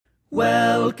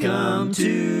Welcome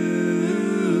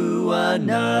to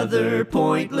another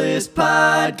pointless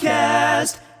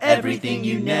podcast. Everything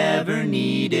you never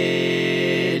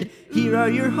needed. Here are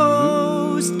your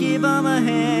hosts, give 'em a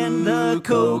hand, the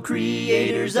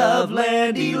co-creators of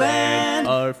Landyland.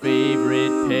 Our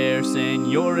favorite pair,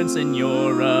 Senor and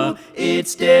Senora.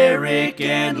 It's Derek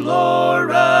and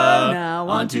Laura. Now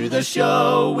onto the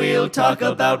show, we'll talk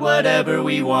about whatever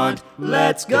we want.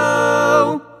 Let's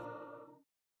go!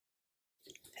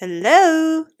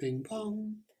 Hello. Bing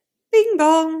bong. Bing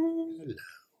bong. Hello.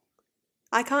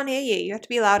 I can't hear you. You have to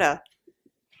be louder.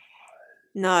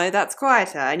 No, that's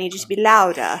quieter. I need you to be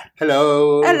louder.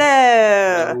 Hello.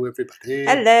 Hello. Hello, everybody.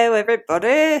 Hello,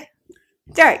 everybody.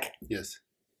 Derek. Yes.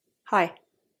 Hi.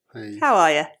 Hi. How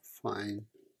are you? Fine.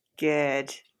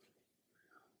 Good.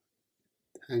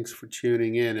 Thanks for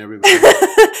tuning in, everybody.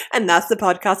 And that's the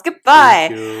podcast. Goodbye.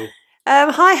 Thank you.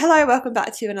 Hi, hello, welcome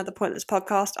back to another Pointless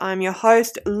Podcast. I'm your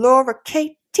host, Laura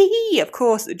Katie, of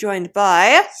course, joined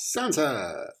by...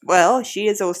 Santa. Well, she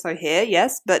is also here,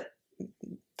 yes, but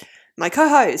my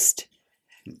co-host.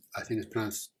 I think it's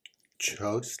pronounced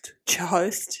Choast.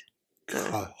 Host.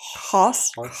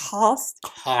 Host.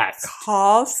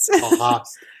 Host.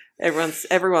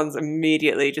 Everyone's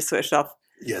immediately just switched off.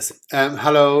 Yes.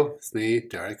 Hello. It's me,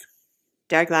 Derek.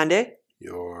 Derek Landy.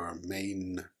 Your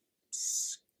main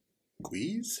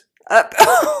squeeze? Wow.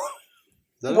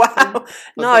 Is that a thing?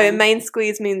 No, main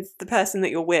squeeze means the person that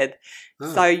you're with.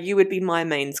 Oh. So you would be my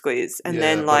main squeeze, and Yeah,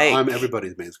 then but like I'm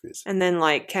everybody's main squeeze. and then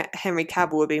like Henry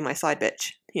Cavill would be my side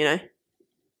bitch. You know,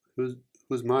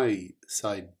 Who's my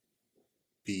side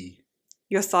B?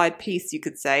 your side piece, you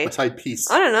could say. My side piece.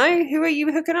 I don't know. Who are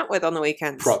you hooking up with on the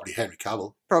weekends? Probably Henry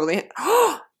Cavill. Probably.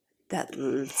 That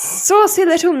saucy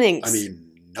little minx. I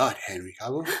mean, not Henry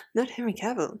Cavill. Not Henry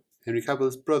Cavill. Henry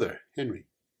Cavill's brother, Henry.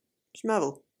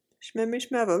 Schmevel.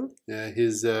 Schmevel.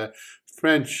 His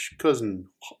French cousin,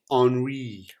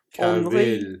 Henri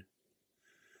Cavill.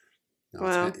 No,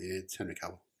 Wow. it's Henry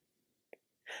Cavill.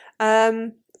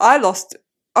 I lost.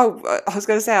 Oh, I was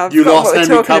going to say I You forgot lost what we're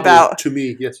Henry talking Cavill about. to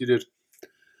me. Yes, you did.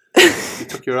 You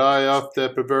took your eye off the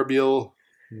proverbial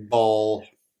ball.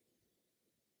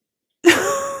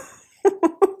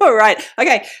 All right.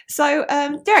 Okay. So,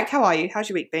 Derek, how are you? How's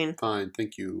your week been? Fine,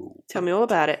 thank you. Tell me all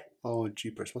about it. Oh,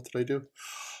 jeepers, what did I do?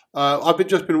 I've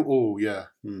been. Oh, yeah.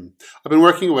 I've been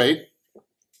working away.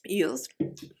 Eels.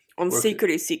 On Work-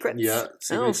 Secret Secrets. Yeah,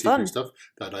 fun. secret stuff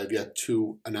that I've yet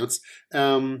to announce.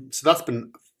 So that's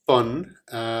been fun.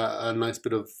 A nice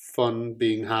bit of fun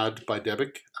being had by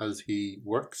Debick as he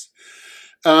works.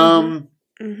 I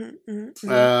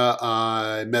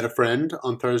met a friend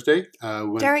on Thursday.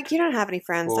 Derek, you don't have any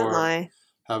friends, don't lie.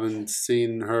 Haven't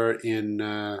seen her in,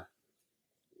 I'd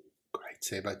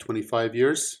say about 25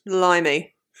 years.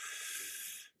 Limey.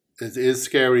 It is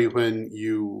scary when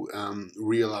you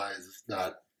realize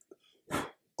that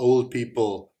old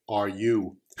people are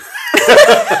you.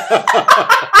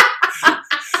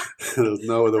 There's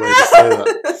no other way to say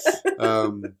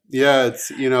that. Yeah, it's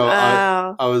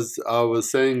Wow. I was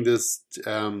saying this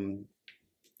to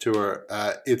her.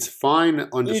 It's fine.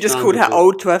 You just called her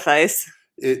old to her face.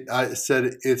 I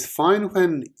said it's fine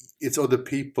when it's other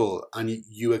people and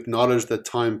you acknowledge that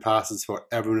time passes for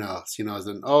everyone else. You know, as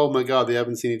in, oh my God, they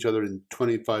haven't seen each other in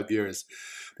 25 years.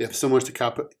 They have so much to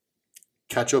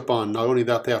catch up on. Not only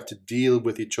that, they have to deal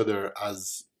with each other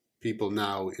as people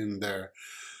now in their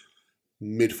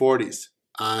mid-40s.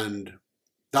 And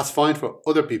that's fine for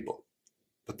other people.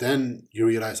 But then you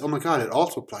realize, oh my God, it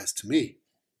also applies to me.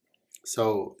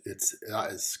 So that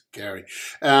is scary.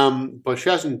 But she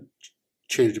hasn't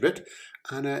changed a bit.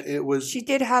 And it was... She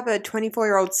did have a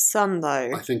 24-year-old son,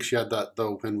 though. I think she had that,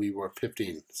 though, when we were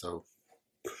 15. So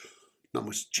not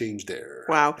much change there.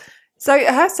 Wow. So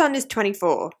her son is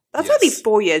 24. That's Yes. only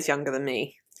 4 years younger than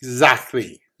me.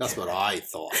 Exactly. That's what I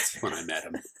thought when I met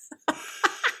him.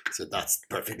 So that's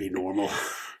perfectly normal.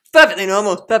 Perfectly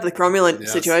normal. Perfectly cromulent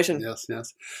Yes, situation. Yes.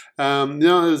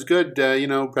 No, it was good.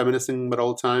 Reminiscing about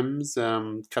old times,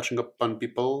 catching up on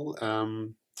people.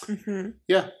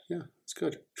 Yeah, it's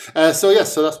good. So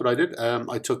that's what I did.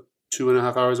 I took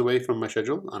 2.5 hours away from my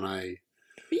schedule, and I.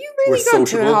 You really were gone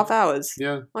sociable. 2.5 hours?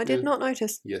 Yeah, I did not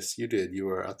notice. Yes, you did. You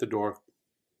were at the door,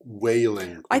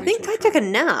 wailing. I think I took a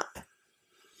nap.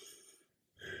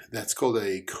 That's called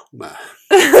a coma.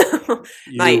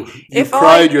 Mate, You if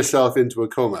cried yourself into a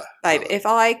coma. Babe, if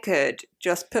I could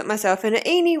just put myself in an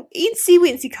eensy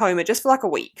weensy coma just for like a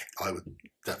week. I would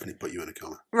definitely put you in a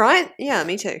coma. Right? Yeah,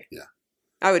 me too. Yeah.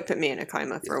 I would put me in a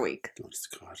coma for a week. Honest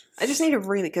to God. I just need a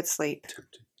really good sleep.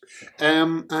 Tempting.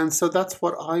 And so that's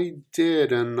what I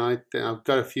did, and I've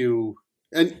got a few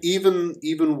And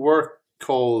even work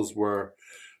calls were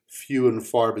few and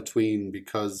far between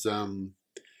because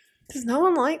Because no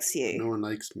one likes you. no one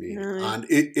likes me, No. and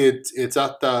it's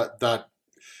at that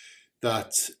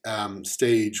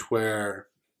stage where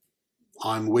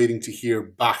I'm waiting to hear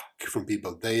back from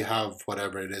people. They have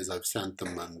whatever it is I've sent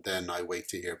them, and then I wait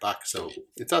to hear back. So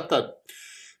it's at that.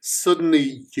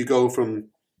 Suddenly you go from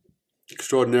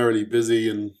extraordinarily busy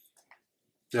and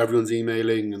everyone's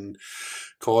emailing and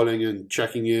calling and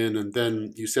checking in, and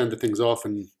then you send the things off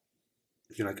and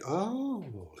you're like,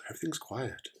 oh, everything's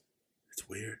quiet. It's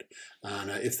weird. And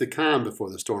it's the calm before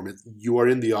the storm. You are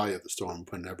in the eye of the storm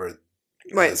whenever.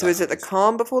 Wait, so is it the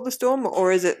calm before the storm,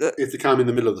 or is it It's the calm in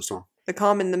the middle of the storm. the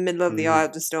calm in the middle of the eye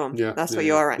of the storm? Yeah, That's yeah, where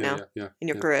you yeah, are right yeah, now yeah, in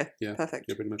your yeah, career. yeah, Perfect.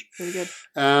 yeah, pretty much. Really good.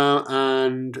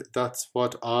 And that's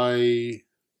what I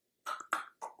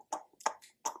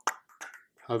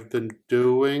have been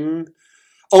doing.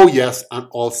 Oh yes, I'm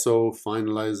also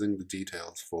finalizing the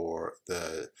details for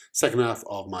the second half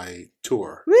of my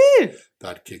tour Woo!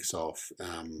 that kicks off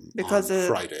Because on of-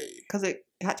 Friday. Because it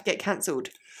had to get cancelled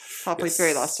halfway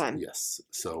through last time. Yes.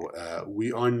 So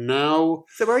we are now.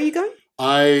 So where are you going?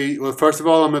 Well, first of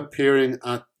all, I'm appearing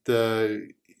at the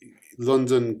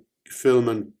London Film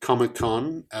and Comic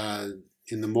Con.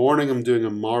 In the morning, I'm doing a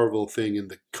Marvel thing in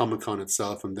the Comic Con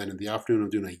itself, and then in the afternoon, I'm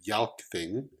doing a Yalk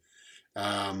thing.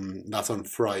 That's on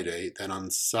Friday. Then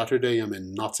on Saturday, I'm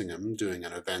in Nottingham doing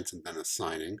an event and then a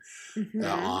signing.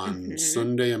 On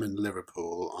Sunday, I'm in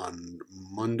Liverpool. On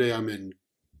Monday, I'm in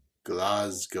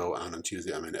Glasgow, and on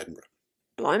Tuesday, I'm in Edinburgh.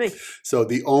 Blimey. So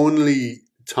the only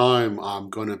time I'm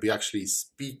going to be actually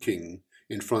speaking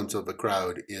in front of a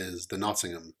crowd is the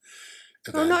Nottingham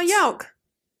event. Oh, not Yalk.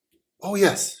 Oh,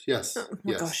 yes. Oh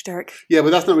my yes. gosh, Derek. Yeah,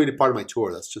 but that's not really part of my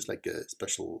tour. That's just like a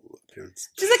special appearance.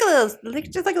 Just like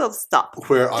a little stop.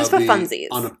 Where I'll Just for be funsies.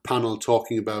 on a panel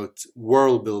talking about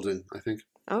world building, I think.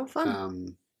 Oh,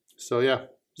 fun. So yeah.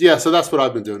 Yeah, so that's what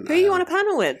I've been doing. Who are you on a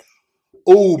panel with?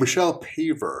 Oh, Michelle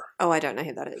Paver. Oh, I don't know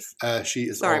who that is. She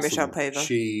is Sorry, awesome. Michelle Paver.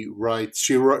 She writes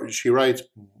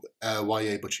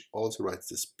YA, but she also writes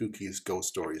the spookiest ghost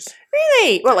stories.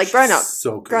 Really? Well, like grown up.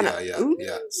 So cool. Grown up. Ooh.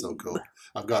 Yeah, so cool.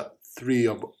 I've got 3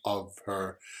 of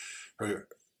her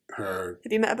Have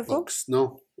you met her before? books.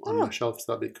 No, on Oh. my shelves.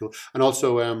 That'd be cool. And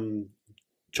also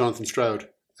Jonathan Stroud.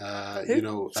 Who? You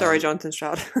know. Sorry, Jonathan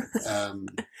Stroud.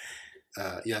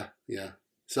 Yeah.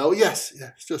 So yes,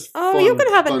 it's just. Oh, fun, you're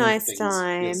gonna have a fun nice things.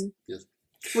 time. Yes.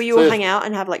 Will you So all if- hang out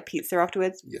and have like pizza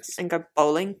afterwards Yes. and go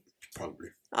bowling? Probably.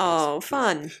 Oh, Yes.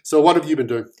 fun. So what have you been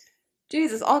doing?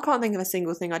 Jesus, I can't think of a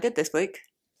single thing I did this week.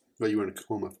 Well, you were in a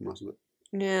coma for most of it.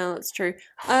 Yeah, that's true.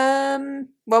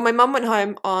 Well, my mum went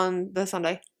home on the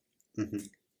Sunday. Hmm.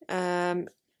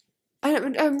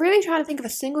 I'm really trying to think of a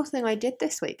single thing I did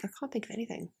this week. I can't think of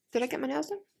anything. Did I get my nails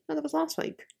done? No, that was last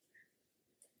week.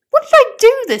 What did I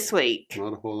do this week?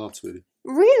 Not a whole lot, sweetie.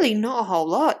 Really, not a whole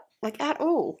lot. Like, at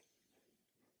all.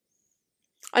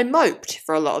 I moped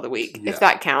for a lot of the week, Yeah. if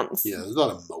that counts. Yeah, there's a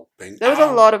lot of moping. There was a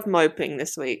Ow. lot of moping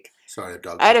this week. Sorry, a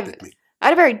dog I had just a- bit me. I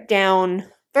had a very down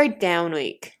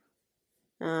week.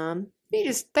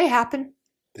 They happen.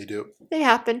 They do. They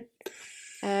happen.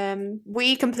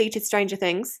 We completed Stranger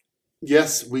Things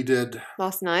Yes, we did.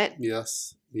 last night.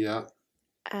 Yes. Yeah.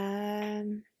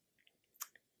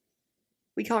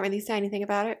 We can't really say anything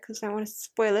about it because I don't want to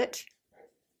spoil it.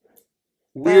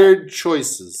 Weird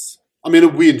choices. I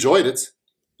mean, we enjoyed it.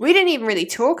 We didn't even really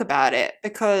talk about it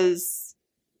because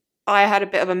I had a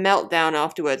bit of a meltdown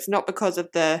afterwards. Not because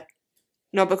of the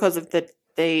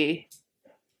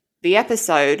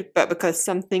episode, but because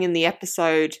something in the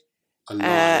episode. A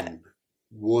line.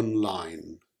 One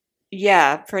line.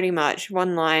 Yeah, pretty much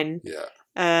one line. Yeah.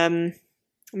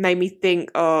 Made me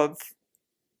think of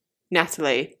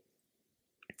Natalie.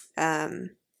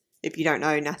 If you don't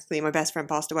know, Natalie, my best friend,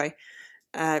 passed away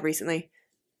recently.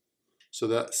 So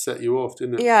that set you off,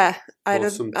 didn't it? Yeah, I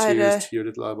Brought some tears to your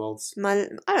little eyeballs I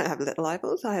don't have little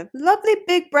eyeballs. I have lovely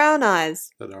big brown eyes.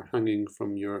 that are hanging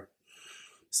from your.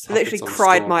 I literally sockets on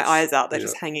cried my stalks. eyes out. They're Yeah.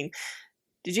 just hanging.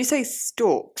 Did you say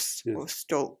stalks Yeah. or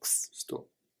stalks? Stop.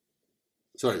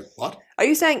 Sorry, what? Are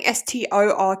you saying STORKS or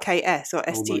Oh my God.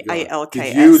 STALKS?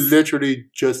 Did you literally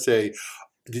just say?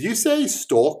 Did you say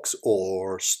stalks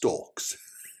or stalks?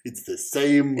 It's the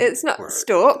same. It's not word.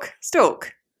 stalk.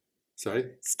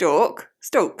 Sorry. Stalk.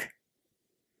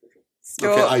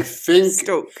 Okay, I think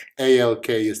Stalk. ALK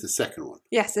is the second one.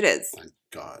 Yes, it is. Thank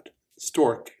God.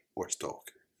 Stork or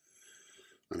stalk.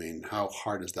 I mean, how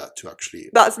hard is that to actually?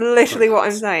 That's literally what I'm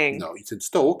pronounce? saying. No, you said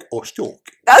stoke or stalk.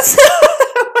 That's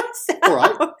All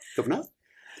right, governor.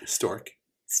 Stork.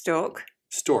 Stalk.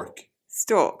 Stork.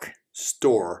 Stalk.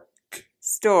 Stork.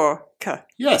 Stalker.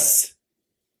 Yes.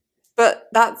 But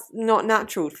that's not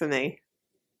natural for me.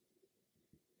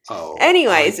 Oh.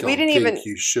 Anyways, I we don't didn't think even...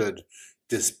 you should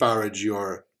disparage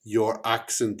your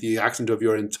accent, the accent of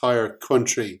your entire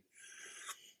country.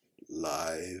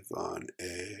 Live on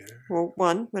air. Well,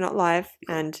 one, we're not live,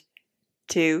 and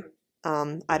two,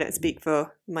 I don't speak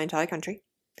for my entire country.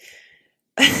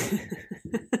 But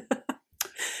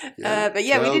yeah, we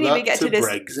tell didn't even that get to this.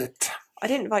 Brexit. I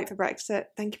didn't vote for Brexit.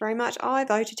 Thank you very much. I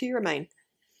voted to remain.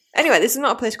 Anyway, this is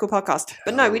not a political podcast,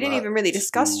 but no, Tell we didn't that even really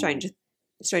discuss to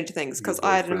Stranger Things because your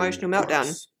I had an boyfriend, emotional meltdown.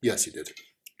 Boris. Yes, you did.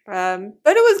 But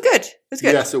it was good. It was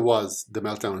good. Yes, it was. The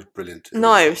meltdown was brilliant. It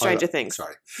No, was Stranger Things.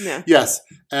 Sorry. Yeah. Yes.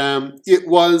 It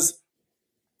was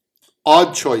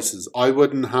odd choices. I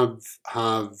wouldn't have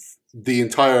the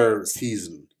entire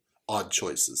season odd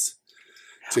choices.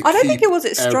 I don't think it was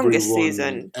its strongest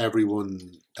season.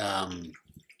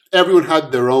 Everyone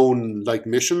had their own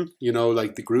mission,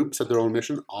 like the groups had their own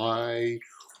mission. I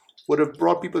would have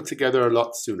brought people together a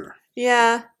lot sooner.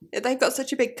 Yeah, they've got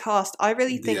such a big cast. I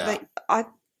really think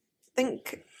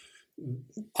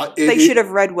they should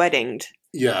have red weddinged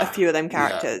a few of them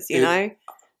characters, you know?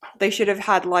 They should have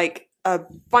had a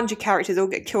bunch of characters all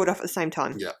get killed off at the same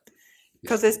time. Yeah.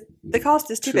 Because the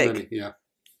cast is too big. Many, yeah.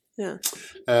 Yeah.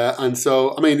 And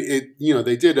so, I mean,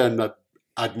 they did an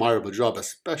admirable job,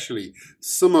 especially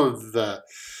some of the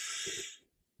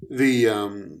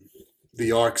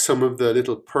arc, some of the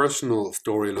little personal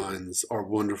storylines are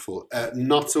wonderful.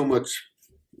 Not so much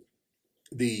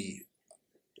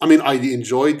I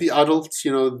enjoyed the adults,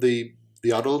 the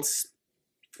adults,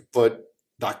 but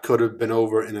that could have been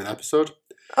over in an episode.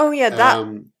 Oh yeah,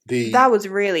 that was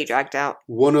really dragged out.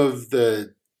 One of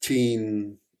the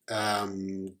teen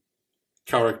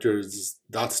characters,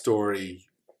 that story,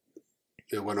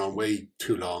 it went on way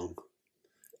too long.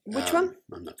 Which one?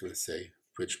 I'm not going to say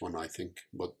which one I think,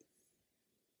 but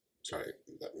sorry,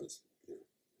 that was.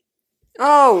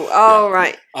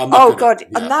 Right. God,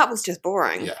 and that was just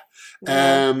boring. Yeah.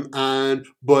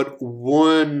 But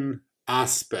one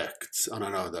aspect, and I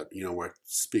know that we're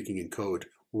speaking in code.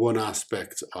 One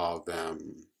aspect of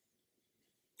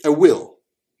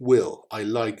Will, I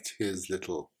liked his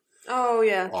little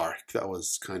arc. That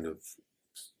was kind of.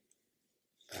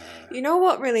 You know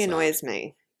what really annoys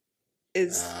me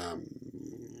is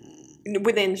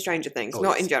within Stranger Things,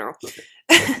 not in general.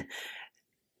 Okay.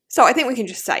 So I think we can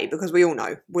just say, because we all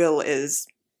know, Will is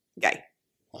gay.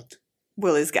 What?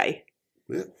 Will is gay.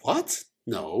 What?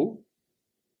 No.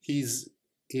 He's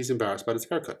embarrassed about his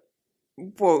haircut.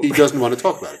 Whoa. He doesn't want to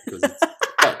talk about it because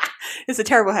it's a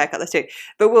terrible haircut, that's true.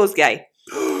 But Will's gay.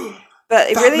 But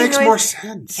it that really makes annoys, more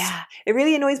sense. Yeah. It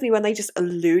really annoys me when they just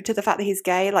allude to the fact that he's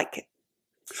gay.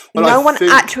 No one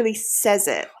actually says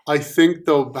it. I think,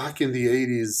 though, back in the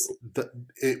 80s, that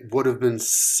it would have been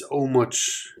so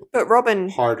much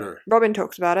harder. Robin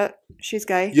talks about it. She's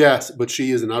gay. Yes, but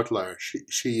she is an outlier.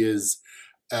 She is,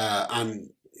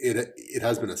 and it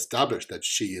has been established that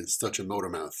she is such a motor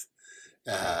mouth.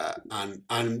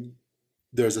 And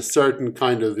there's a certain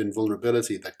kind of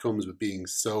invulnerability that comes with being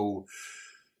so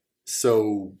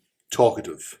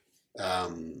talkative.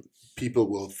 People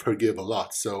will forgive a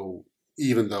lot. So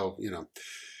even though,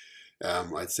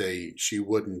 I'd say she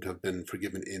wouldn't have been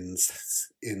forgiven in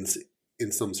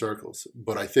some circles.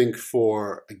 But I think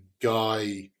for a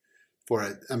guy,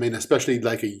 especially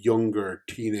like a younger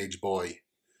teenage boy,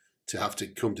 to have to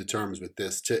come to terms with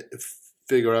this, to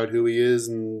figure out who he is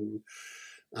and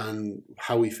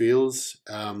how he feels,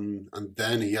 and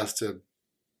then he has to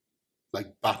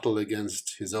battle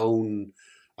against his own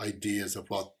ideas of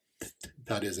what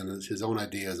that is and his own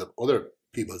ideas of other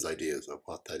people's ideas of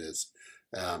what that is.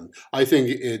 I think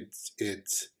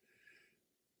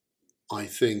I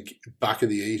think back in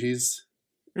the 80s,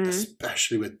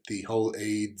 especially with the whole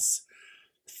AIDS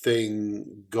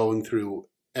thing going through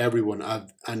everyone,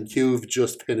 and you've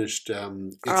just finished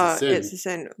It's a Sin. It's a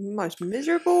Sin. Most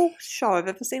miserable show I've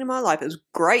ever seen in my life. It was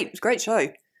great. It was a great show.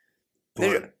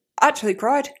 But, actually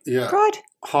cried. Yeah. Cried.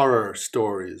 Horror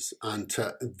stories, and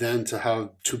to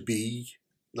have to be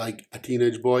like a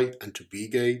teenage boy and to be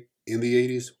gay in the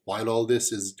 80s while all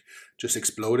this is just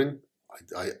exploding,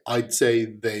 I'd say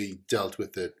they dealt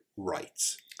with it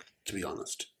right, to be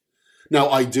honest. Now,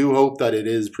 I do hope that it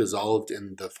is resolved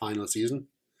in the final season.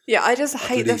 Yeah, I just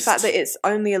hate the fact that it's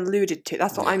only alluded to.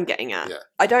 That's what I'm getting at. Yeah.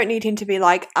 I don't need him to be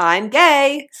like, I'm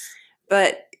gay,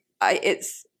 but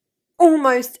it's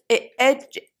almost, it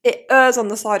errs on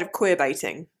the side of queer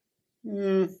baiting.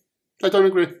 I don't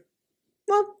agree.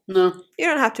 Well, no. You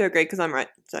don't have to agree because I'm right.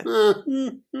 So.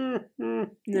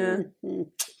 Yeah.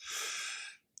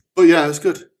 But yeah, it was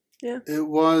good. Yeah. It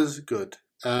was good.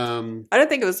 I don't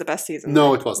think it was the best season. No,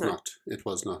 though. it was not. It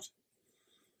was not.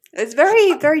 It's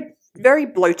very, very, very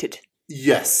bloated.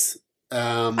 Yes.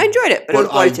 I enjoyed it, but it was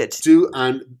bloated.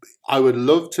 And I would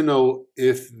love to know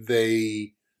if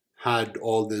they had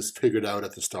all this figured out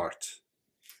at the start.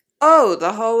 Oh,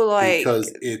 the whole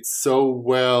Because it's so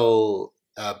well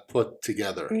put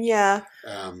together. Yeah.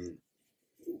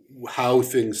 How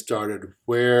things started,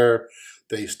 where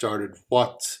they started,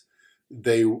 what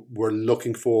they were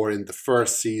looking for in the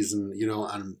first season,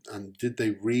 and did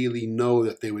they really know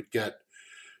that they would get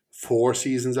 4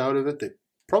 seasons out of it? They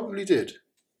probably did.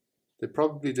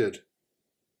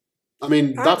 I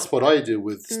mean, that's what I do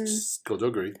with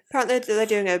Skullduggery. Apparently they're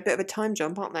doing a bit of a time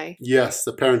jump, aren't they? Yes,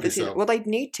 apparently so. Well, they'd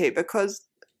need to, because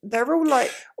they're all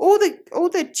all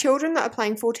the children that are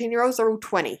playing 14-year-olds are all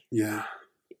 20. Yeah.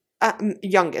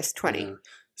 Youngest 20. Yeah.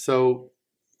 So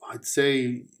I'd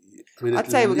say we're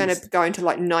going to go into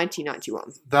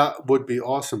 1991. That would be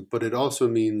awesome, but it also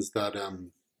means that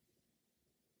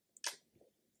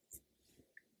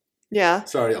yeah.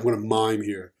 Sorry, I'm going to mime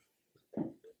here.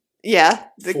 Yeah,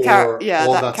 that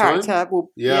character time? Will.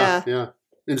 Yeah.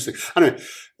 Interesting. Anyway,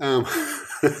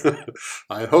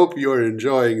 I hope you're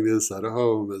enjoying this at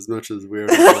home as much as we're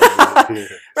enjoying it here.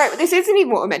 Right, but this isn't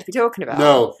even what we're meant to be talking about.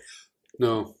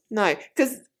 No,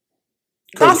 because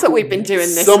that's what we've been doing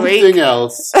this week. Something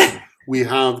else we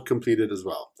have completed as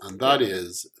well, and that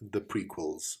is the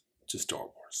prequels to Star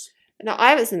Wars. No,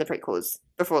 I haven't seen the prequels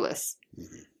before this.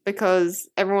 Mm-hmm. Because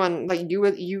everyone,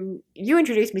 you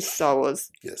introduced me to Star Wars.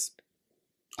 Yes.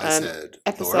 I said,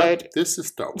 episode. Laura, this is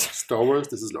Star Wars. Star Wars,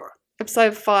 this is Laura.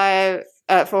 Episode 5,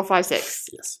 4, 5, 6.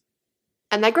 Yes.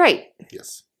 And they're great.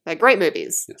 Yes. They're great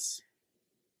movies. Yes.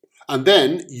 And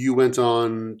then you went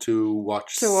on to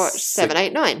watch... 7,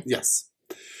 8, 9. Yes.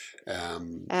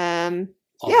 Yeah.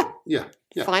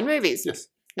 Fine movies. Yes.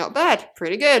 Not bad.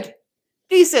 Pretty good.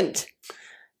 Decent.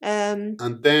 And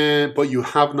then, but you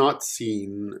have not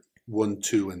seen 1,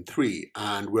 2, and 3,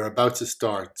 and we're about to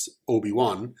start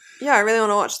Obi-Wan. Yeah, I really want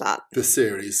to watch that. The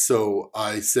series. So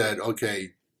I said, okay,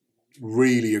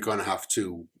 really, you're going to have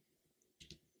to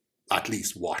at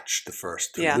least watch the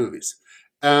first 3 movies.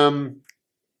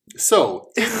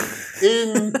 So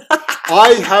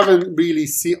I haven't really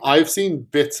seen. I've seen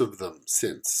bits of them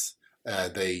since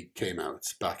they came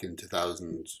out back in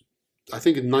 2000. I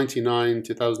think in 99,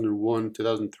 2001,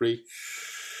 2003.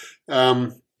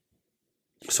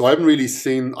 So I haven't really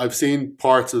seen. I've seen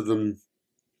parts of them,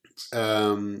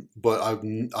 but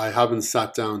I haven't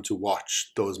sat down to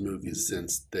watch those movies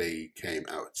since they came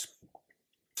out.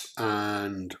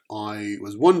 And I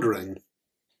was wondering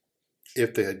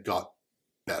if they had got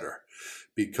better,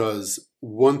 because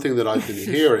one thing that I've been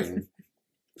hearing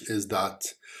is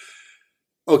that,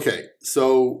 okay,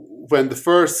 so when the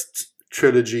first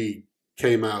trilogy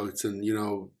came out, and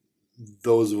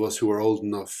those of us who were old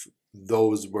enough,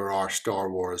 those were our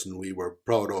Star Wars, and we were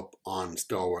brought up on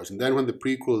Star Wars. And then when the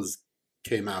prequels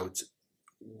came out,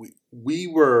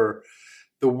 the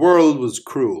world was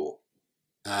cruel,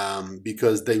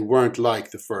 because they weren't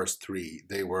like the first 3.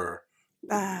 They were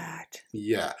bad.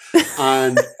 Yeah.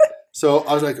 And so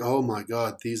I was like, oh my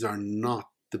God, these are not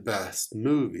the best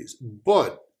movies.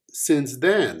 But since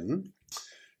then,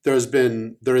 there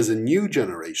is a new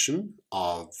generation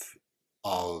of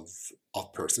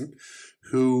person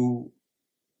who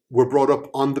were brought up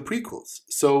on the prequels.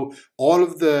 So all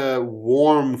of the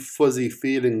warm, fuzzy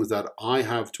feelings that I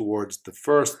have towards the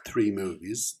first 3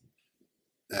 movies,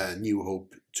 New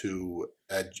Hope to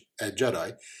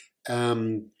Jedi,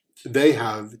 they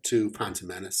have to Phantom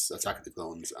Menace, Attack of the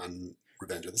Clones, and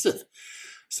Revenge of the Sith.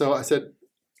 So I said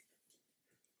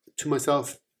to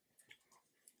myself,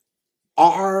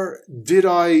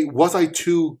 was I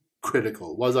too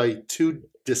critical? Was I too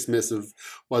dismissive?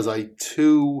 Was I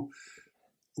too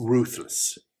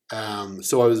ruthless?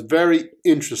 So I was very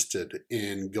interested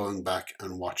in going back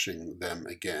and watching them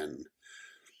again.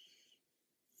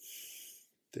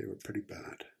 They were pretty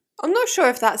bad. I'm not sure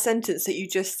if that sentence that you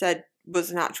just said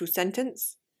was an actual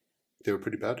sentence. They were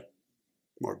pretty bad?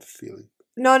 More of a feeling.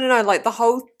 No, like the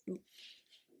whole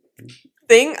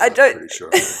thing. Pretty sure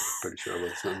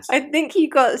it was. I think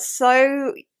you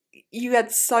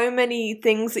had so many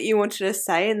things that you wanted to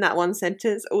say in that one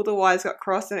sentence, all the Y's got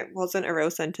crossed and it wasn't a real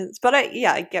sentence. But I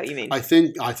get what you mean. I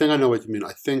think I know what you mean.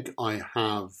 I think I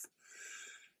have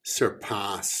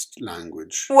surpassed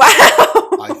language. Wow.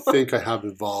 I think I have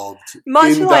evolved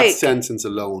that sentence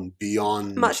alone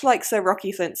beyond. Much like Sir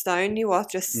Rocky Flintstone, you are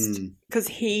just because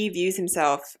he views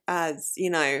himself as,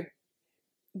 the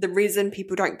reason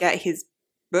people don't get his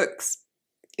books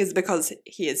is because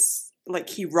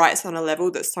he writes on a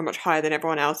level that's so much higher than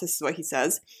everyone else. This is what he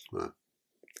says. Right.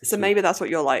 So maybe that's what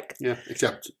you're like. Yeah,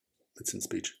 except it's in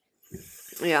speech.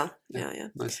 Yeah.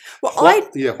 Nice. Well,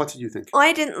 what did you think?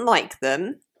 I didn't like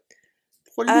them.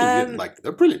 What do you mean you didn't like them?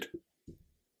 They're brilliant.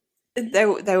 They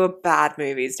were bad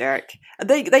movies, Derek.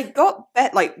 They got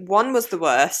better. Like, 1 was the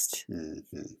worst.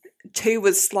 Mm-hmm. 2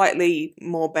 was slightly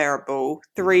more bearable.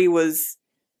 3 was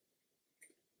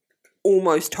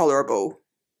almost tolerable.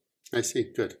 I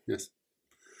see. Good. Yes.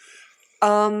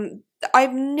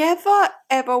 I've never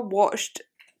ever watched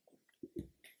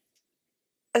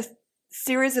a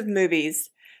series of movies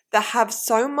that have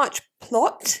so much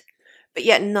plot, but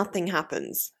yet nothing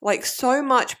happens. Like, so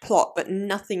much plot, but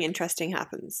nothing interesting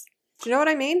happens. Do you know what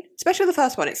I mean? Especially the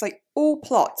first one. It's like all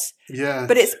plots. Yeah.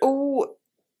 But it's all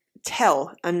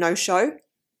tell and no show.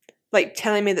 Like,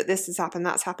 telling me that this has happened,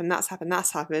 that's happened, that's happened,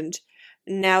 that's happened.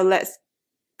 Now let's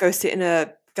go sit in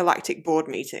a galactic board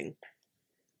meeting.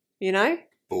 You know?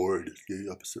 Bored is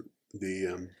the opposite.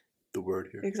 The word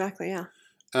here. Exactly, yeah.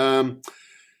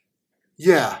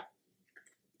 Yeah.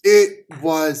 It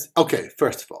was okay,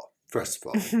 first of all.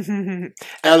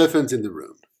 Elephant in the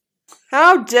room.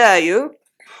 How dare you?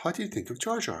 What do you think of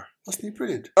Jar Jar? Wasn't he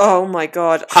brilliant? Oh my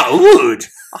god. How rude!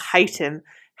 I hate him.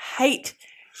 Hate.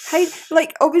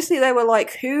 Like, obviously they were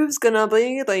like, who's gonna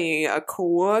be the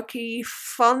quirky,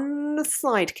 fun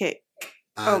sidekick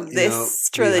of this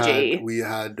trilogy? We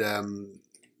had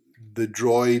the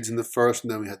droids in the first,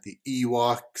 and then we had the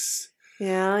Ewoks.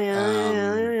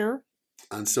 Yeah.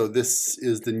 And so this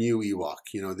is the new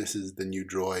Ewok. You know, this is the new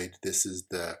droid. This is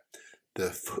the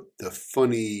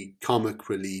funny comic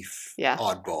relief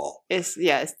oddball. It's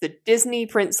the Disney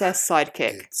princess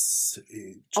sidekick. It's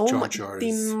Jar Jar the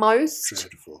is most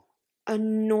dreadful.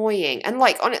 Annoying and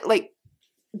like on it like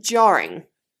jarring.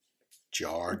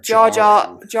 Jarring.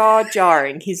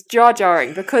 He's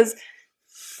jarring because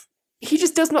he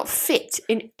just does not fit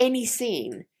in any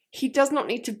scene. He does not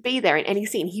need to be there in any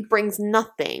scene. He brings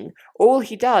nothing. All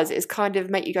he does is kind of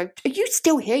make you go, are you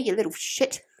still here, you little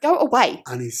shit? Go away.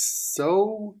 And he's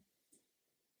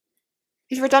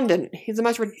redundant. He's the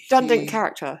most redundant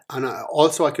character. And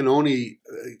I can only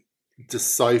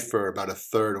decipher about a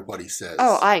third of what he says.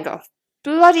 Oh, I ain't got a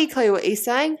bloody clue what he's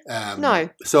saying. No.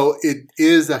 So it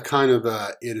is a kind of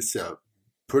it is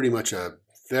pretty much a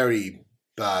very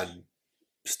bad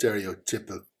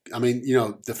stereotypical. I mean, you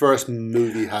know, the first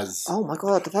movie has oh my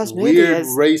god, the first movie weird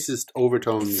racist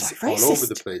overtones so all over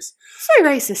the place. So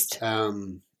racist.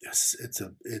 Yes,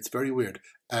 it's very weird.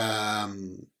 But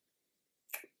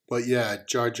yeah,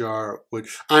 Jar Jar would,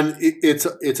 and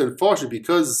it's unfortunate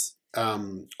because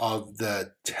of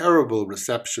the terrible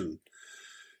reception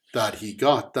that he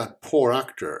got. That poor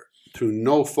actor, through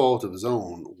no fault of his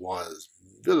own, was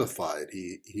vilified.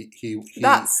 He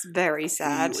that's very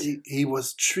sad. He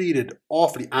was treated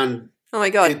awfully, and oh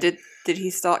my god, did he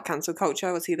start cancel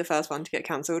culture? Was he the first one to get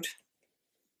cancelled?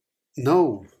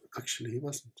 No, actually, he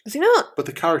wasn't. Was he not? But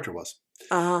the character was.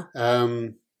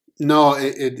 No,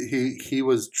 he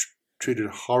was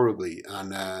treated horribly,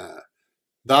 and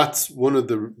that's one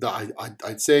of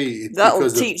I'd say it's that'll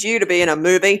teach you to be in a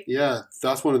movie. Yeah,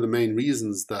 that's one of the main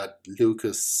reasons that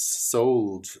Lucas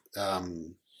sold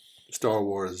Star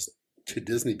Wars to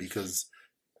Disney, because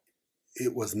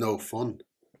it was no fun.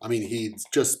 I mean, he'd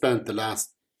just spent the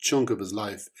last chunk of his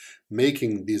life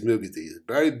making these movies, these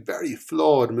very, very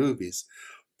flawed movies.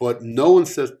 But no one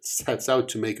sets out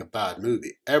to make a bad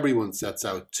movie. Everyone sets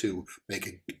out to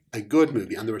make a good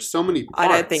movie. And there were so many parts. I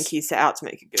don't think he set out to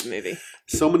make a good movie.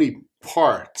 So many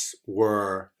parts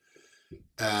were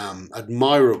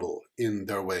admirable in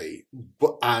their way,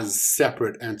 but as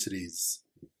separate entities.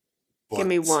 But give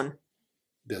me one.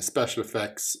 The special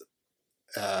effects,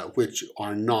 which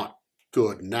are not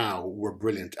good now, were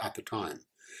brilliant at the time.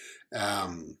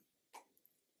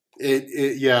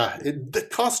 The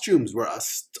costumes were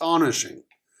astonishing.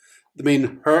 I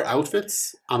mean, her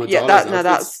outfits.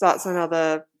 That's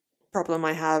another problem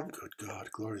I have. Good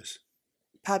God, glorious.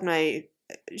 Padme,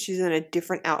 she's in a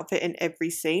different outfit in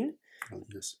every scene. Oh,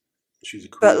 yes, she's a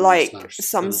queen. But like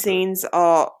some scenes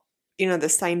are, the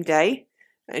same day,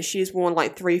 and she's worn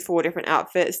like 3-4 different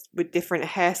outfits with different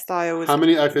hairstyles. How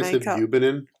many outfits have you been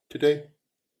in today?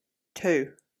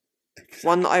 2.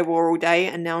 One that I wore all day,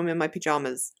 and now I'm in my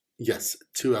pajamas. Yes,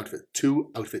 2 outfit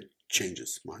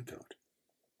changes. My God.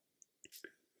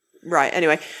 Right.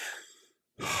 Anyway,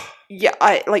 yeah,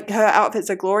 I like her outfits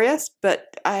are glorious,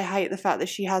 but I hate the fact that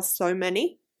she has so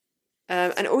many,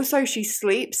 and also she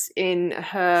sleeps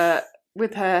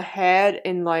with her hair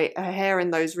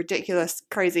in those ridiculous,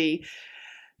 crazy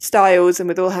styles, and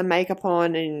with all her makeup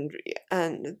on, and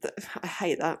I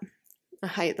hate that. I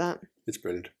hate that. It's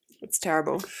brilliant. It's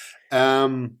terrible.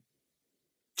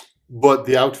 but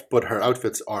her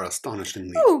outfits are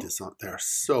astonishingly they're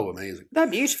so amazing. They're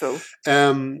beautiful.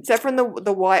 Um, Except for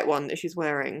the white one that she's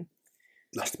wearing.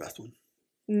 That's the best one.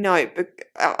 No, but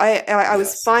I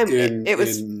was fine with it. It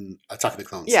was in Attack of the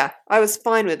Clones. Yeah, I was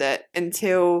fine with it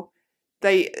until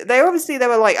they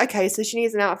were like, okay, so she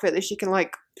needs an outfit that she can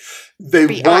like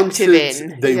be active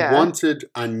in. They wanted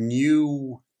a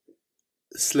new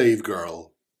slave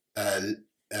girl, a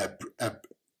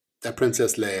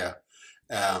Princess Leia,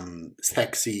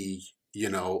 sexy,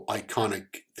 iconic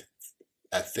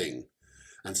thing,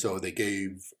 and so they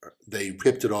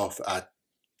ripped it off at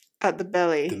the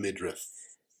belly, the midriff.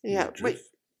 Yeah,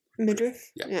 midriff.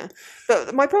 Yeah. Yeah,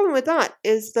 but my problem with that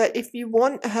is that if you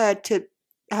want her to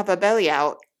have her belly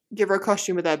out, give her a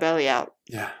costume with her belly out.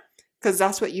 Yeah, because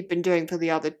that's what you've been doing for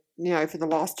the other, for the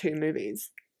last 2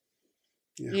 movies.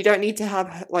 Yeah. You don't need to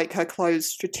have like her clothes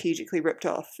strategically ripped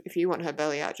off. If you want her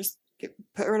belly out, just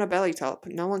put her in a belly top.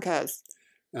 No one cares.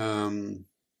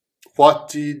 What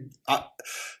did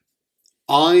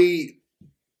I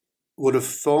would have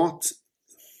thought?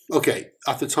 Okay,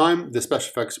 at the time, the special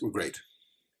effects were great.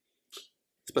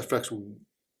 Special effects were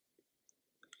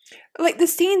like the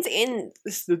scenes in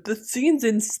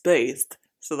space.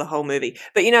 So the whole movie,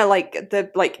 but like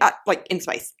in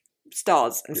space,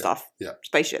 stars and stuff,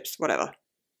 spaceships, whatever.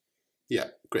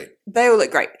 Yeah, great. They all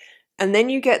look great, and then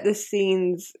you get the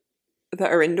scenes that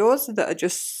are indoors that are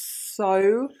just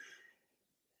so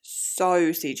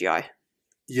CGI.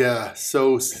 Yeah,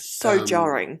 so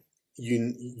jarring.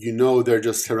 They're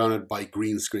just surrounded by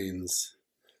green screens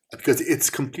because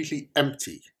it's completely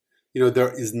empty.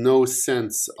 There is no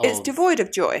sense of. It's devoid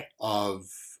of joy. Of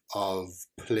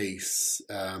place.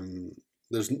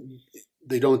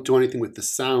 They don't do anything with the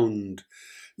sound.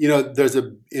 There's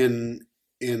in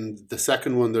the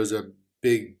second one. There's a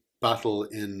big battle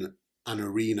in an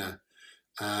arena,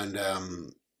 and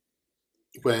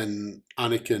when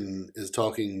Anakin is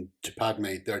talking to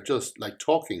Padme, they're just like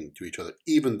talking to each other,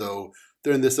 even though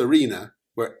they're in this arena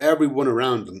where everyone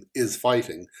around them is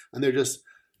fighting, and they're talking.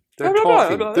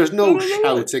 There's no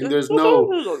shouting. There's no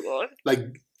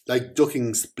like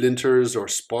ducking splinters or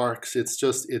sparks.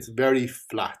 It's very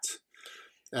flat.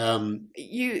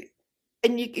 You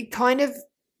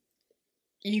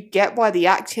get why the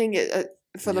acting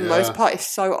for the most part is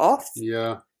so off.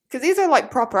 Yeah, because these are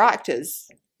like proper actors.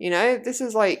 This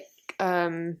is like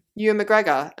Ewan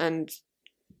McGregor and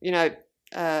Liam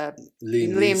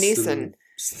Neeson,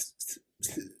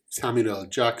 Samuel L.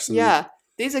 Jackson. Yeah,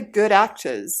 these are good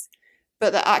actors,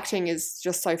 but the acting is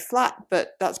just so flat.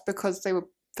 But that's because they were,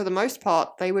 for the most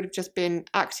part, they would have just been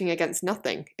acting against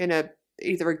nothing in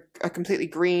either a completely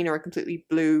green or a completely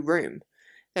blue room.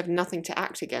 They have nothing to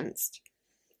act against.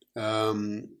 How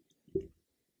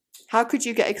could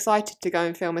you get excited to go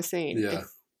and film a scene?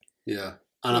 Yeah.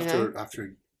 And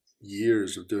after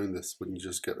years of doing this, wouldn't you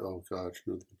just get, oh God.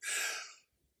 No.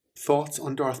 Thoughts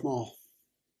on Darth Maul?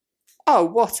 Oh,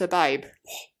 what a babe.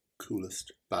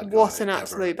 Coolest bad guy What an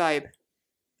absolute babe.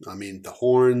 I mean, the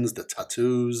horns, the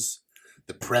tattoos,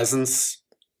 the presents.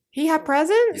 He had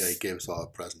presents? Yeah, he gave us all a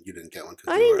present. You didn't get one.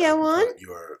 I didn't get one. You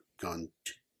were gone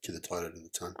to the toilet at the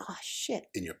time. Oh, shit.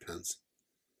 In your pants.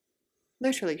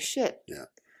 Literally shit. Yeah.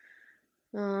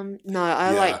 No,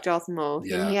 I like Darth Maul.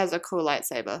 Yeah. He has a cool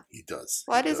lightsaber. He does.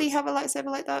 Why does he have a lightsaber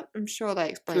like that? I'm sure they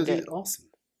explained it. Because he's awesome.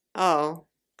 Oh.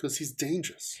 Because he's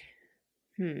dangerous.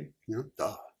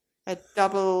 Duh. A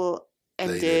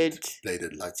double-ended...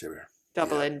 Bladed lightsaber.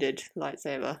 Double-ended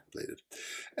lightsaber. Bladed.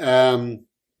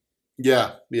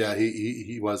 Yeah,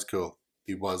 he was cool.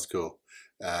 He was cool.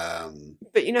 But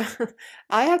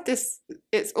I have this,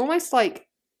 it's almost like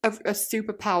a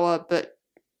superpower, but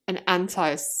an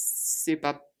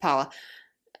anti-superpower.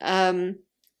 I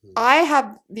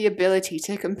have the ability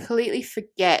to completely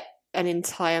forget an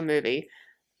entire movie.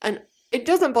 And it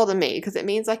doesn't bother me because it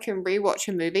means I can rewatch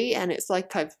a movie and it's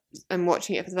like I'm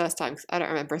watching it for the first time because I don't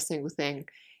remember a single thing.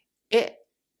 It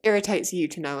irritates you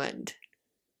to no end.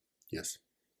 Yes.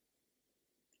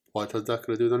 Why does that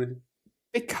got to do with anything?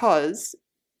 Because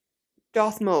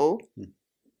Darth Maul,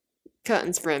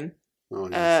 curtains for him. Oh,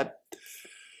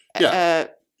 yes.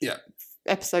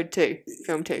 Episode 2,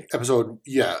 film 2. Episode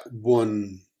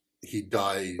 1, he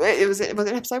died. Was it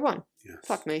episode 1? Yes.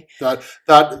 Fuck me.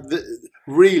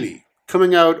 Really,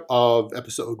 coming out of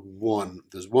episode 1,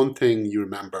 there's one thing you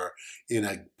remember in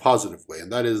a positive way,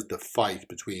 and that is the fight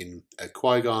between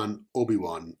Qui-Gon,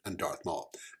 Obi-Wan, and Darth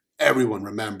Maul. Everyone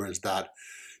remembers that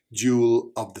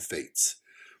duel of the fates.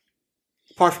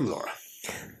 Apart from Laura.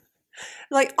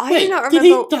 Like, I do not remember... Did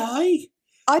he die?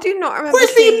 I do not remember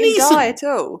seeing him die at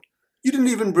all. You didn't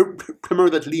even remember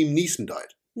that Liam Neeson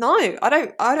died? No, I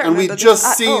don't And remember we'd this just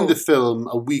at seen all. the film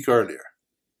a week earlier.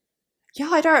 Yeah,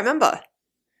 I don't remember.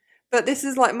 But this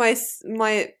is like my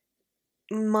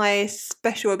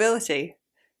special ability.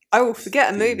 I will forget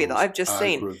a The movie that most I've just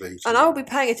seen, aggravating. and I will be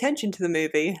paying attention to the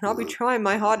movie, and I'll be trying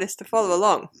my hardest to follow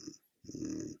along,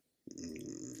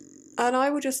 and I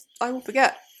will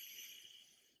forget.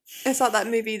 It's like that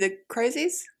movie, The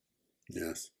Crazies.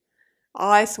 Yes.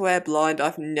 I swear blind,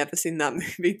 I've never seen that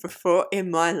movie before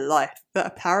in my life, but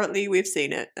apparently we've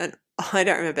seen it, and I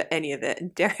don't remember any of it.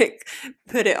 And Derek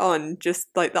put it on just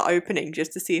like the opening,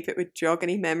 just to see if it would jog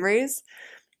any memories.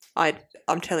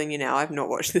 I'm telling you now, I've not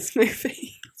watched this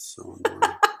movie. It's so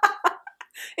annoying.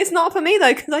 It's not for me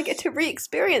though, because I get to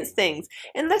re-experience things.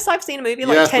 Unless I've seen a movie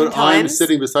like Yes, 10 but I'm times.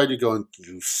 sitting beside you going,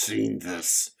 you've seen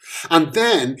this. And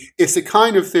then it's the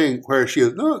kind of thing where she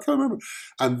goes, no, I can't remember.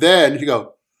 And then you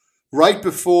go, right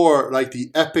before like the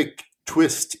epic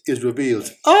twist is revealed,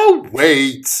 oh,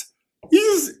 wait,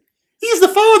 he's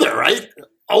the father, right?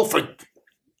 Oh, for...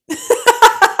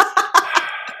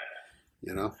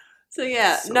 you know? So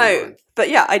yeah, So no, annoying. but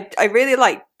yeah, I really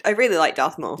like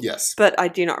Darth Maul. Yes. But I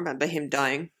do not remember him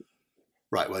dying.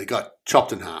 Right, well, he got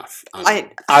chopped in half. And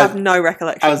I have no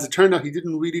recollection. as it turned out, he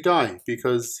didn't really die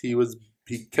because he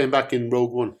came back in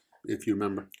Rogue One, if you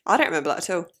remember. I don't remember that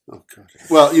at all. Oh, God.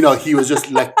 Well, you know, he was just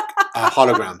like a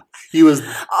hologram. He was...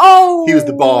 Oh, He was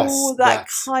the boss, That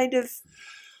that's- kind of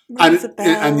And, rings a bell.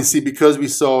 and you see, because we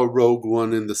saw Rogue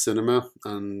One in the cinema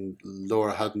and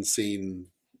Laura hadn't seen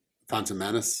Phantom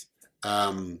Menace,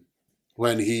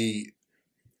 when he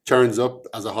turns up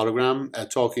as a hologram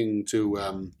talking to...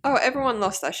 Oh, everyone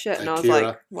lost their shit, and I was Akira.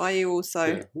 like, "Why are you all so?"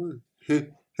 yeah,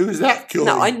 who's that guy?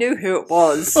 No, I knew who it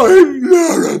was. I'm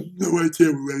Laura. No idea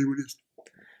who anyone is.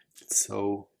 It's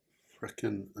so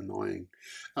freaking annoying.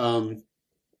 No,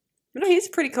 he's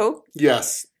pretty cool.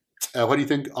 Yes. What do you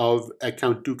think of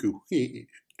Count Dooku?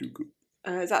 Dooku.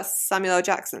 Is that Samuel L.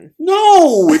 Jackson?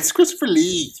 No, it's Christopher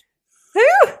Lee. Who?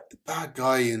 The bad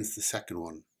guy in the second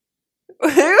one.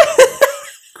 Who?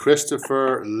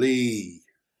 Christopher Lee.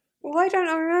 Why don't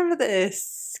I remember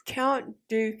this? Count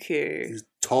Dooku. He's a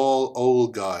tall,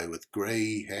 old guy with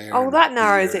grey hair. Oh, and that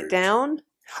narrows beard. it down.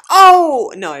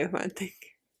 Oh no, I think.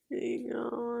 He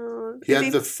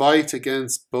had the fight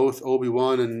against both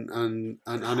Obi-Wan and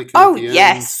Anakin. Oh at the end.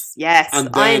 yes, yes. And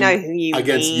I then know who you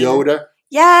Against mean. Yoda.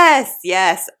 Yes,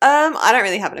 yes. I don't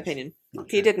really have an opinion.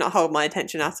 Okay. He did not hold my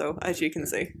attention at all, as you can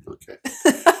see. Okay.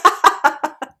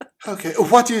 Okay.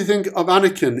 What do you think of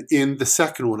Anakin in the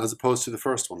second one as opposed to the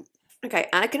first one? Okay,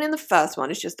 Anakin in the first one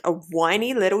is just a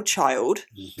whiny little child.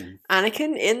 Mm-hmm.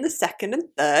 Anakin in the second and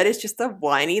third is just a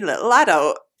whiny little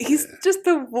adult. He's Yeah. just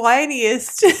the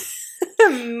whiniest,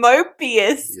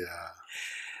 mopiest, Yeah.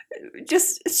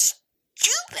 just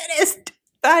stupidest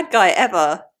bad guy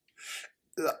ever.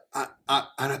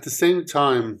 And at the same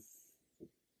time,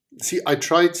 see, I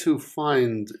try to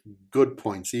find good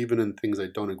points, even in things I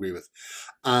don't agree with.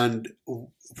 And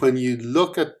when you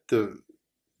look at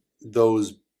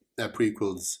those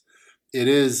prequels, it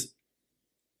is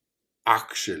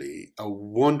actually a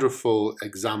wonderful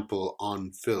example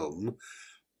on film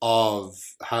of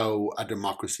how a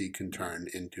democracy can turn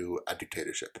into a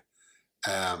dictatorship.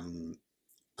 And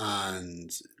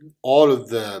all of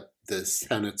the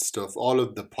Senate stuff, all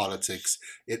of the politics,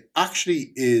 it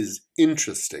actually is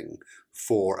interesting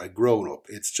for a grown-up.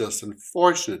 It's just,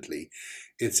 unfortunately,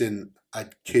 it's in a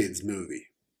kid's movie.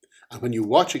 And when you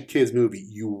watch a kid's movie,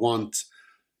 you want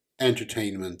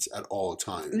entertainment at all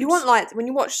times. You want when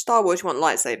you watch Star Wars, you want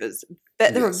lightsabers.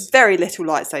 But there Yes. are very little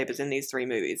lightsabers in these three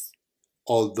movies,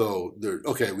 Although,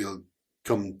 we'll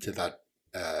come to that.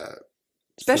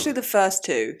 especially the first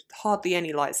two. Hardly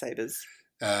any lightsabers.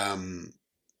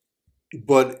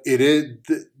 But it is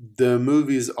the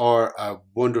movies are a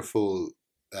wonderful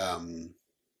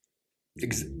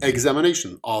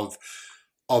examination of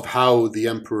how the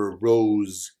emperor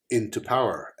rose into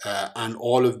power and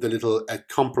all of the little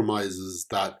compromises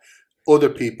that other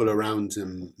people around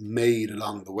him made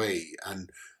along the way, and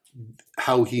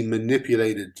how he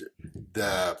manipulated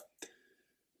the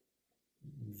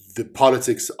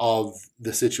politics of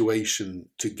the situation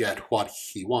to get what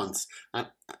he wants. And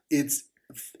it's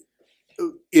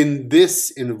in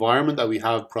this environment that we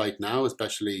have right now,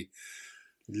 especially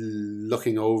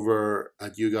looking over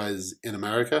at you guys in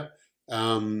America,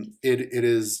 it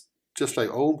is just like,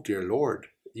 oh dear Lord,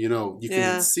 you know, you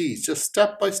Yeah. can see just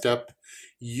step by step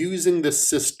using the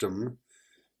system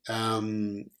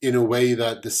in a way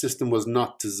that the system was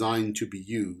not designed to be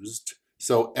used.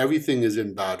 So everything is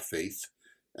in bad faith,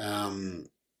 and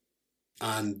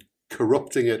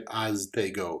corrupting it as they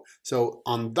go. So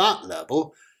on that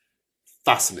level,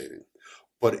 fascinating.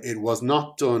 but it was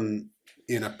not done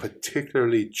in a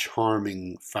particularly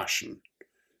charming fashion.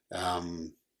 No,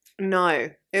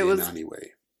 it in was any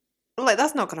way. like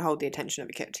that's not going to hold the attention of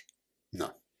a kid.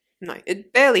 No, No,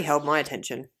 it barely held my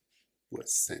attention. well,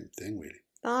 it's the same thing really.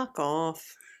 Fuck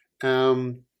off.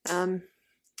 But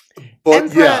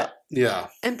Emperor- yeah,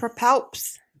 Emperor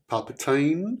Palps.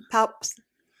 Palpatine.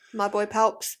 My boy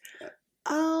Palps.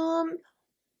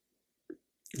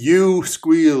 You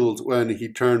squealed when he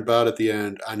turned bad at the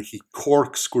end and he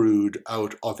corkscrewed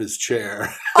out of his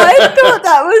chair. I thought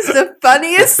that was the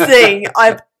funniest thing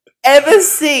I've ever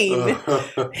seen.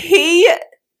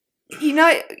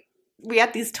 We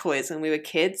had these toys when we were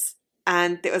kids,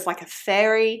 and it was like a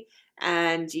fairy,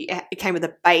 and it came with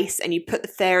a base, and you put the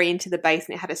fairy into the base,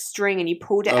 and it had a string, and you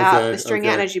pulled it out, the string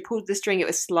out, and as you pulled the string, it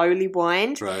would slowly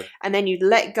wind, Right. and then you'd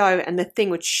let go, and the thing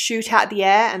would shoot out of the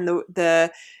air, and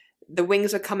the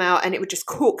wings would come out, and it would just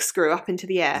corkscrew up into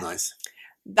the air. Nice.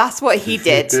 That's what he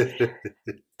did.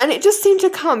 And it just seemed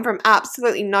to come from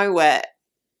absolutely nowhere.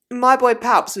 My boy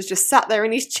Palps was just sat there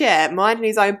in his chair, minding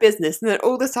his own business, and then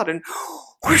all of a sudden,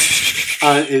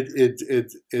 And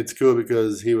it's cool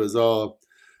because he was all,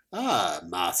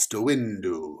 Master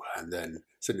Windu, and then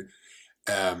said,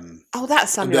 oh,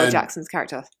 that's Samuel L. then- Jackson's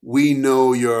character. we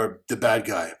know you're the bad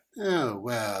guy. Oh,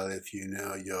 well, if you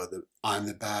know I'm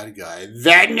the bad guy,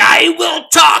 then I will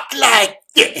talk like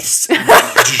this.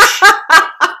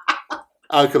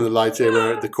 Out come the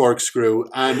lightsaber, the corkscrew,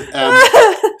 and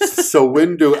so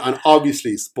Windu, and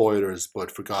obviously spoilers, but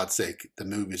for God's sake, the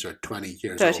movies are 20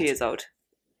 years 30 old. years old.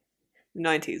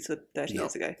 90s, so 30 No.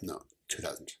 years ago. No,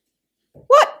 2000.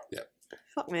 What? Yeah.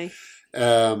 Fuck me.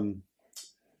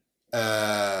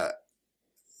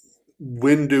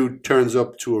 Windu turns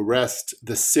up to arrest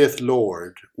the Sith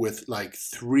Lord with like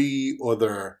 3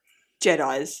 other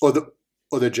Jedis.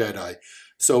 Jedi.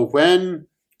 So when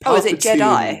Oh, is it Palpatine-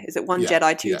 Jedi? Is it one Yeah,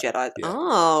 Jedi, 2 yeah, Jedis? yeah.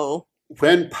 Oh.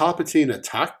 When Palpatine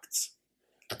attacks,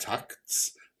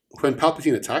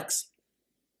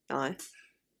 Aye.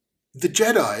 the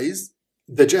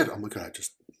Jedi, oh my God, I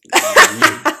just,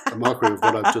 a mockery of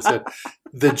what I've just said.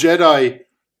 The Jedi,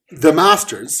 the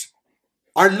Masters,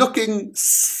 are looking,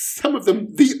 some of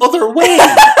them, the other way.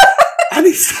 And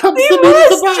he stabs The them in the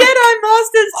worst back. Jedi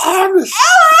Masters! Honest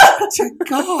to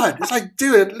God. It's like,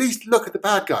 dude, at least look at the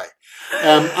bad guy.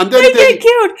 And then They get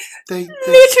killed they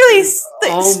literally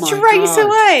oh my straight God.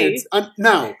 away.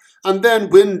 And then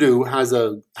Windu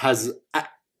has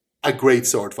a great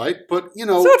sword fight, but you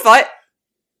know, Sword fight?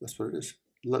 that's what it is.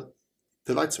 The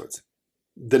light swords,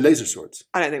 the laser swords.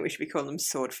 I don't think we should be calling them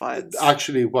sword fights.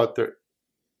 Actually,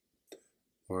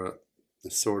 the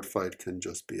sword fight can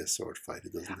just be a sword fight.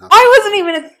 It doesn't have. I wasn't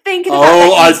even thinking about Oh,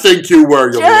 that. I think you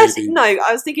were, young lady. No,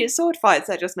 I was thinking sword fights.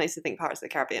 That just makes me think Pirates of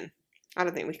the Caribbean. I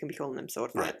don't think we can be calling them sword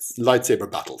Right. fights. Lightsaber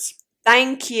battles.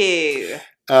 Thank you.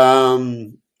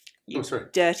 You sorry.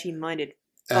 Dirty-minded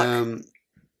fuck.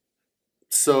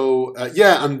 So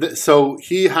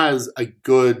he has a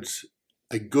good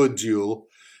duel.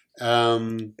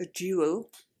 A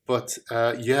duel. But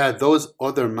those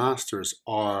other masters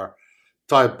are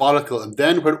diabolical. And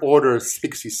then when Order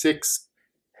 66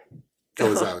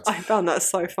 goes out, I found that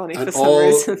so funny and for some all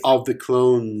reason. of the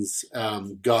clones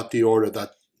got the order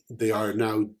that they are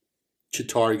now to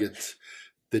target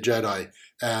the Jedi,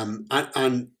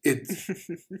 and it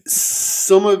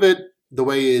some of it, the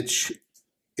way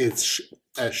it's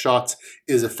shot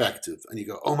is effective, and you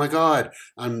go, oh my God,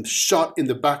 I'm shot in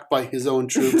the back by his own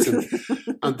troops,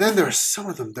 and then there are some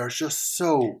of them, they're just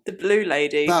so The blue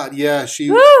lady. bad. Yeah,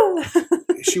 Woo!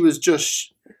 she was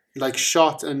just like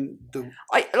shot, and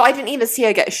I didn't even see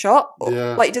her get shot.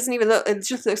 Yeah. Like, it doesn't even look, it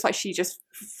just looks like she just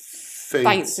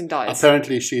faints and dies.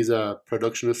 Apparently, she's a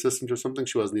production assistant or something.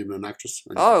 She wasn't even an actress.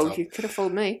 Oh, you could have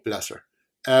fooled me. Bless her.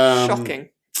 Shocking.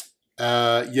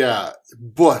 Yeah,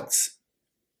 but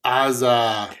as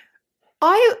a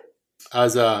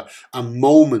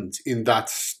moment in that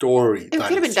story, It could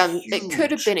have been done. It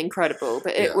could have been incredible,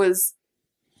 but it Yeah. was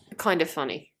kind of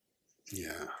funny.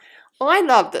 Yeah. I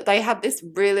love that they have this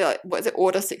really, like, what is it,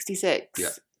 Order 66? Yeah.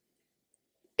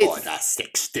 It's, Order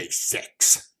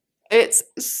 66. it's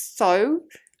so,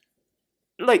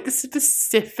 like,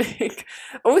 specific.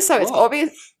 Also, it's Oh.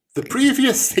 obvious. The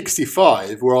previous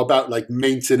 65 were about like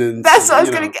maintenance. That's what I and,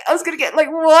 was gonna get. I was gonna get, like,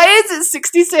 why is it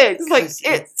 66? Like, Because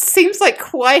it seems like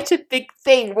quite a big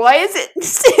thing. Why is it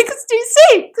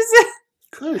 66?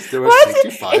 Because there were Why is it,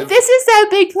 65. if this is their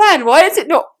big plan, why is it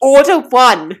not Order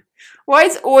 1? Why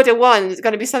is Order 1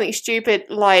 going to be something stupid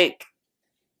like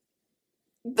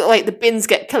the bins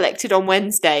get collected on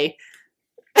Wednesday?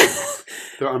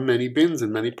 There are many bins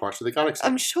in many parts of the galaxy.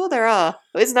 I'm sure there are.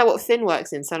 Isn't that what Finn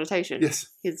works in? Sanitation. Yes.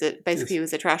 Basically, he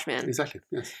was a trash man. Exactly.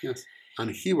 Yes.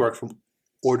 And he worked from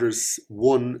orders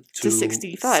 1 to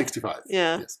 65. 65.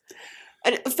 Yeah. Yes.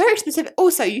 And very specific.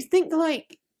 Also, you think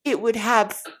like it would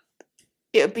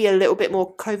be a little bit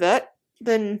more covert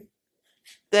than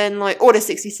like Order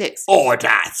 66.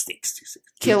 Order 66.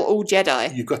 Kill all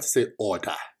Jedi. You've got to say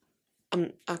order.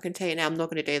 I can tell you now, I'm not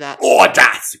going to do that. Order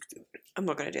 66. I'm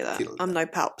not going to do that. Kill I'm no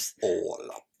palps. All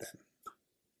of them.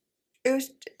 It was,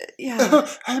 yeah.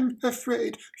 I'm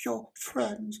afraid your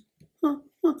friends.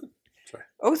 Sorry.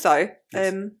 Also,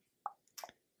 Yes.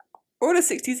 Order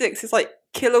 66 is like,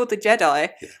 kill all the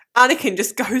Jedi. Yeah. Anakin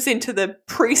just goes into the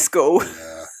preschool.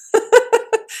 Yeah.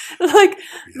 Like,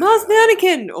 Master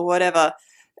Anakin, or whatever.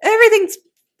 Everything's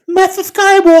Master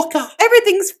Skywalker.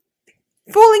 everything's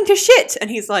falling to shit. And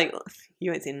he's like,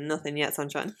 you ain't seen nothing yet,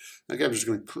 sunshine. Okay, I'm just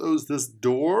going to close this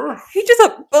door. He just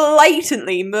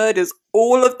blatantly murders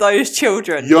all of those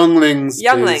children. Younglings.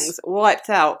 Younglings wiped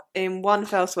out in one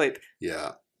fell swoop.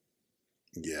 Yeah.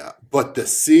 But the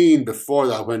scene before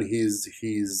that, when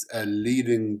he's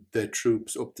leading the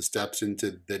troops up the steps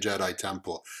into the Jedi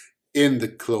Temple in the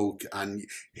cloak, and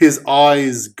his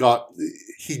eyes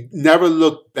he never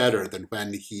looked better than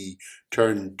when he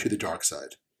turned to the dark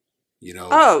side. You know?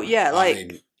 Oh, yeah, like... I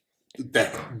mean,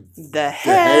 the the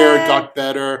hair got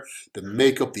better, the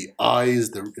makeup, the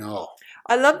eyes,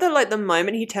 I love that, like, the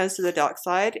moment he turns to the dark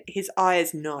side, his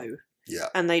eyes know. Yeah.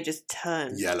 And they just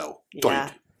turn. Yellow. Yeah.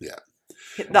 Doink. Yeah.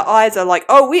 The eyes are like,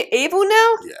 oh, we're evil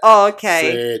now? Yeah. Oh, okay.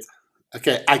 Say it.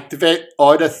 Okay, activate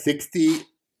Order 60.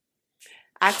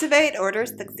 Activate Order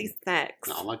 66.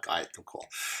 Oh my god, so cool.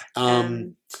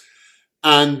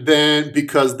 And then,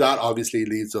 because that obviously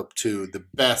leads up to the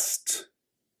best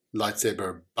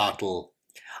lightsaber battle.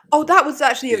 Oh, that was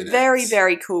actually a in very, it.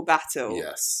 very cool battle.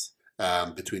 Yes.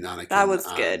 Between Anakin That was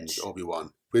and good.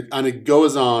 Obi-Wan. And it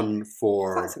goes on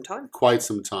for Quite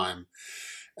some time.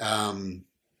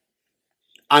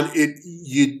 And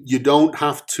you don't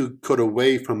have to cut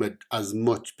away from it as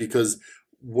much, because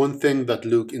one thing that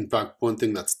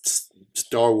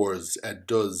Star Wars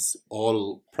does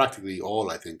practically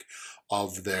all, I think,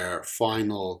 of their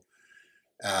final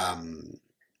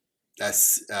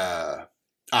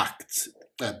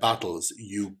battles,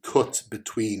 you cut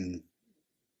between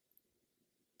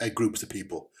groups of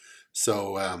people.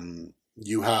 So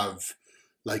you have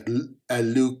like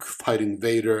Luke fighting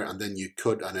Vader, and then you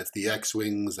cut, and it's the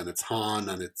X-Wings, and it's Han,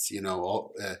 and it's, and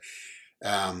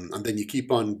then you keep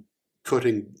on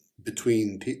cutting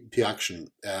between the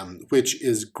action, which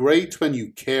is great when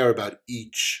you care about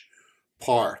each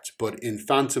part. But in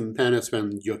Phantom Menace,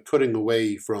 when you're cutting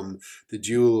away from the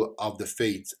Duel of the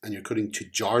Fates and you're cutting to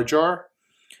Jar Jar,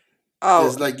 oh,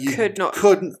 it's like you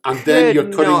couldn't, and then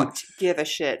you're cutting not give a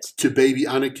shit to baby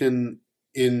Anakin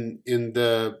in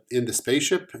the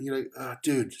spaceship, and you're like, oh,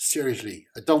 dude, seriously,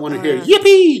 I don't want to hear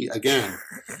yippee again.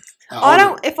 I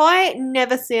don't. If I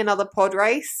never see another pod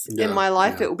race in my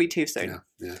life, it will be too soon.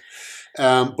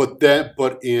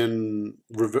 But in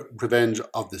Revenge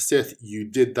of the Sith, you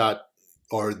did that,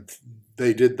 or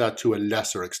they did that to a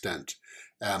lesser extent.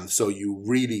 So you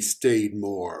really stayed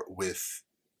more with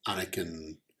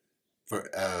Anakin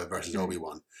versus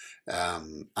Obi-Wan,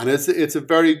 and it's a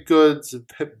very good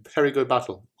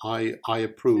battle. I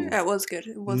approve. Yeah, it was good.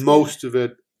 It was most of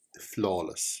it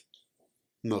flawless.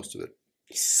 Most of it.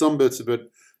 Some bits of it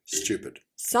stupid.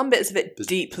 Some bits of it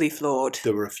deeply flawed.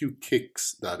 There were a few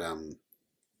kicks that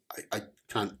I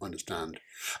can't understand.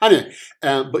 Anyway,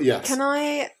 but yes. Can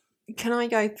I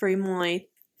go through my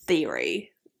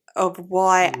theory of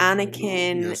why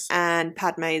Anakin and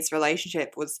Padme's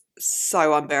relationship was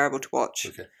so unbearable to watch?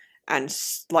 Okay. And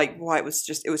like why it was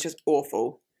just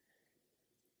awful.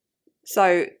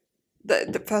 So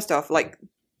the first off, like,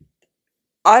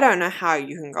 I don't know how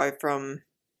you can go from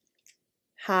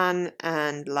Han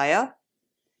and Leia,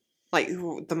 like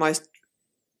one of the most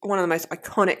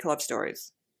iconic love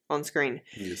stories on screen.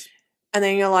 Yes. And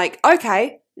then you're like,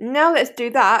 okay, now let's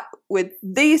do that with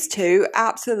these two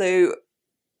absolute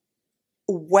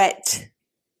wet,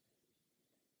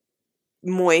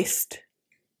 moist,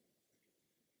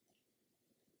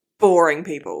 boring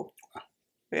people.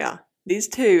 Yeah. These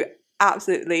two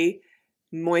absolutely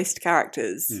moist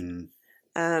characters. Mm.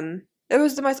 It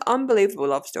was the most unbelievable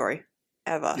love story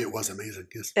ever. It was amazing,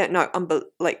 yes. It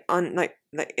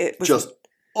was just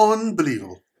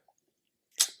unbelievable.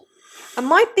 And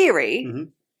my theory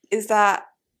is that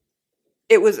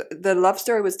the love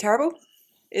story was terrible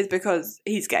is because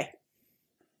he's gay.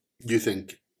 You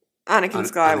think Anakin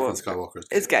Skywalker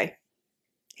is gay.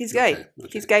 He's gay. Okay, okay.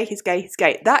 He's gay. He's gay. He's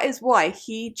gay. That is why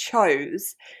he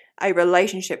chose a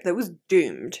relationship that was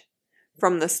doomed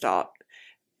from the start,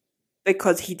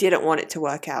 because he didn't want it to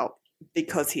work out,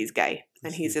 because he's gay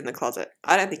and he's in the closet.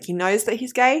 I don't think he knows that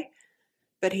he's gay,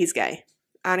 but he's gay.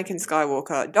 Anakin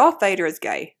Skywalker. Darth Vader is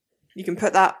gay. You can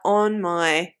put that on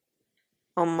my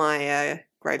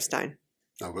gravestone.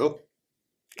 I will.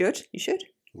 Good. You should.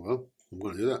 Well, I'm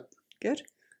going to do that. Good.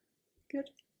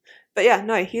 But yeah,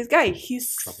 no, he's gay.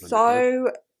 He's Drop it in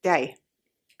so gay.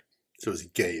 So is he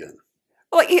gay then?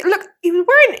 Like, look, he was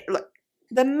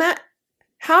wearing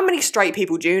How many straight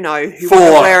people do you know who 4.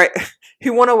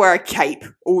 want to wear a cape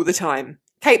all the time?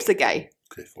 Capes are gay.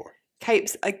 Okay, 4.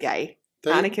 Capes are gay.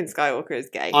 Anakin Skywalker is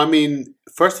gay. I mean,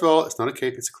 first of all, it's not a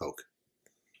cape, it's a cloak.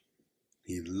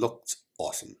 He looked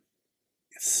awesome.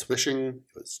 It's swishing, it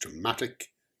was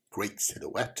dramatic, great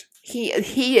silhouette.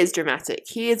 He is dramatic.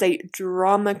 He is a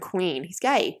drama queen. He's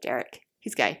gay, Derek.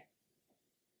 He's gay.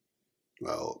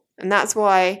 Well, And that's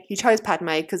why he chose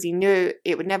Padme, because he knew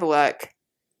it would never work.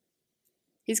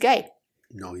 He's gay.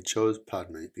 no, he chose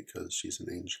Padme because she's an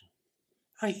angel.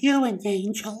 Are you an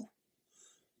angel?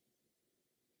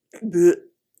 Blech.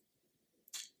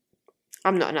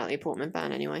 I'm not a Natalie Portman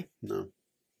fan anyway. No.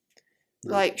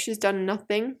 No. Like, she's done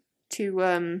nothing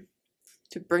to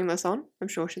bring this on. I'm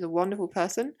sure she's a wonderful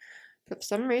person, but for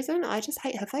some reason, I just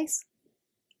hate her face.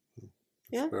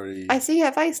 Yeah, Very... I see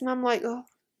her face and I'm like, oh,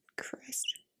 Christ.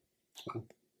 Well.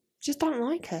 Just don't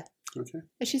like her. Okay.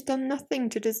 And she's done nothing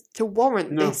to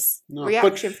warrant this No,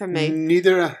 reaction but from me.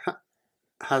 Neither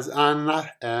has Anne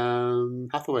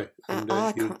Hathaway. And,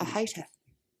 I hate her.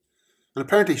 and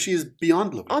apparently she's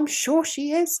beyond lovely. I'm sure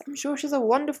she is. I'm sure she's a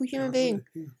wonderful human being.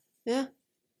 Yeah. Yeah.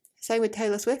 Same with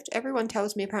Taylor Swift. Everyone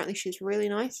tells me apparently she's really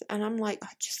nice, and I'm like,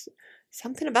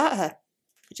 something about her.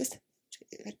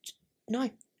 No.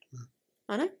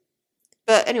 I know.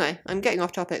 But anyway, I'm getting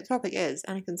off topic. The topic is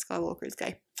Anakin Skywalker is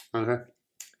gay. Okay.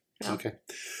 Yeah. Okay.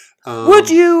 Would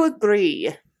you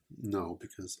agree? No,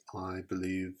 because I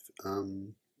believe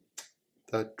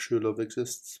that true love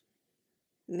exists.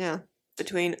 Yeah.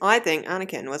 I think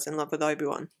Anakin was in love with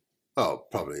Obi-Wan. Oh,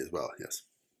 probably as well, yes.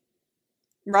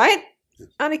 Right? Yes.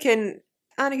 Anakin's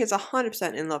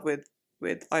 100% in love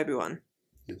with Obi-Wan.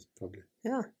 Yes, probably.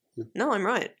 Yeah. Yeah. No, I'm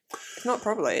right. It's not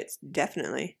probably, it's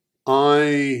definitely.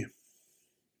 I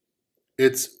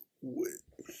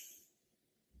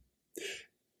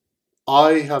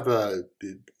have a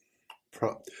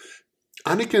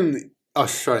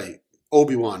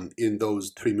Obi-Wan in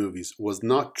those 3 movies was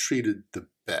not treated the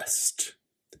best.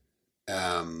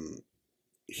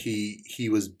 He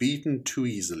was beaten too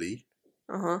easily.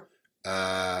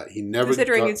 He never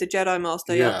Considering he's a Jedi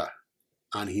Master, yeah.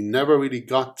 And he never really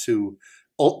got to.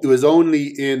 It was only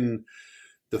in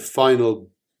the final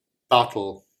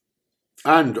battle,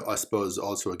 and I suppose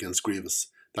also against Grievous,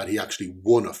 that he actually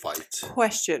won a fight.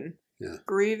 Question. Yeah.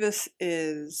 Grievous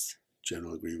is...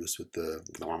 General Grievous with the...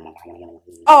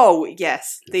 Oh,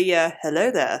 yes. The,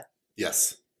 hello there.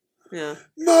 Yes. Yeah.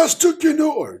 Master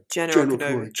Kenobi. General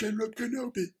Kenobi. General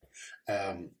Kenobi.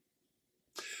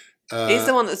 He's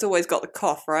the one that's always got the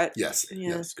cough, right? Yes. Yeah.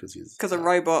 Yes, because a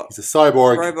robot. He's a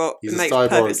cyborg. Robot. He's it a makes cyborg.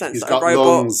 perfect sense He's that got a robot,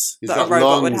 lungs. He's that got a robot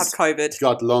lungs. would have COVID. He's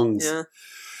got lungs. Yeah.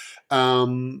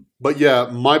 But yeah,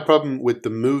 my problem with the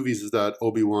movies is that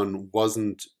Obi-Wan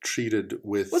wasn't treated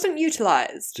with... Wasn't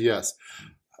utilised. Yes.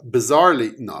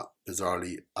 Not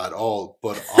bizarrely at all,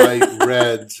 but I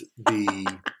read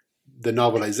the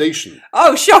novelization.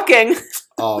 Oh, shocking!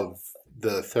 Of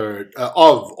the third...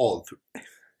 of all 3.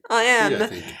 I am I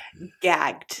think.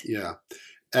 gagged. Yeah.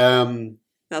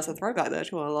 That's a throwback there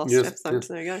to our last Yes, episode, yes.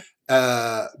 so there you go.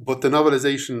 But the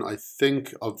novelization, I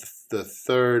think, of the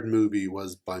 3rd movie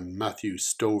was by Matthew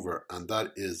Stover, and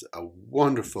that is a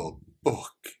wonderful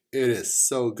book. It is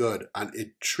so good, and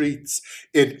it treats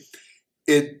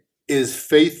it is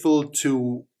faithful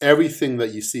to everything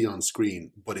that you see on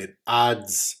screen, but it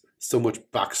adds so much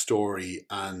backstory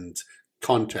and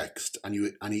context, and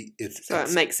it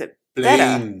makes it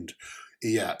explained. better.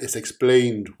 Yeah, it's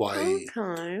explained why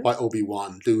Okay.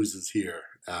 Obi-Wan loses here,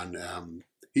 and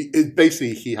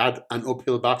he had an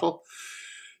uphill battle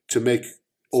to make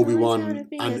Obi-Wan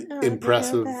an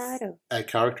impressive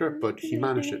character, but he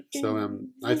managed it. So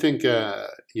I think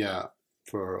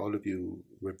for all of you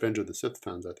Revenge of the Sith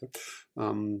fans out there,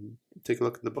 take a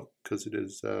look at the book, because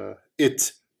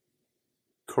it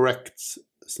corrects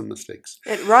some mistakes.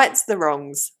 It rights the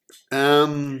wrongs.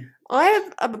 I I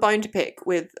have a bone to pick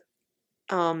with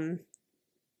the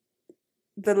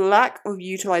lack of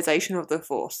utilization of the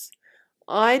Force.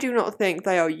 I do not think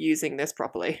they are using this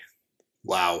properly.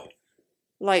 Wow.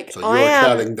 Like, So you're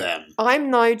telling them.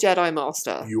 I'm no Jedi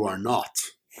Master. You are not.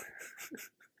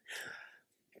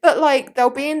 But, like, they'll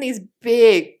be in these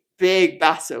big, big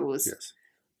battles. Yes.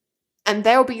 And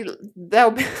they'll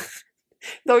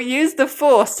use the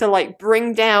Force to, like,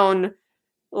 bring down,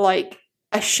 like,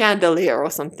 a chandelier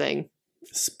or something.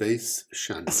 Space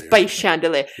chandelier. A space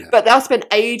chandelier. Yeah. But they'll spend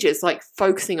ages, like,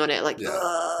 focusing on it, like,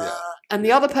 Yeah. and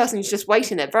the other person's just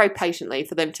waiting there very patiently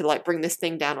for them to, like, bring this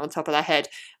thing down on top of their head.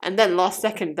 And then last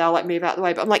second, they'll, like, move out of the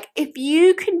way. But I'm like, if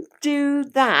you can do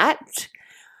that,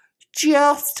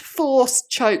 just Force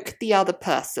choke the other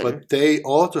person. But they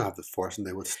also have the Force, and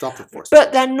they would stop the Force.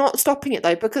 But they're not stopping it,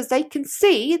 though, because they can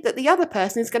see that the other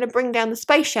person is going to bring down the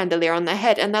space chandelier on their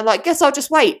head. And they're like, guess I'll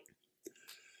just wait.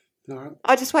 Right.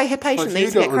 I'll just wait here patiently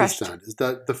to get crushed. Understand is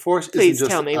that the Force Please isn't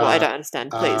just tell me what I don't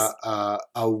understand, please.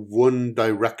 a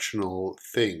one-directional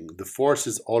thing. The Force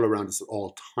is all around us at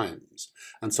all times.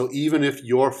 And so even if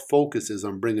your focus is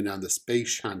on bringing down the space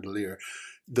chandelier,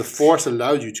 the Force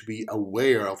allows you to be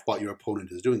aware of what your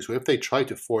opponent is doing. So if they try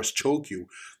to Force choke you,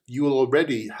 you will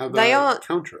already have a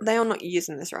counter. They are not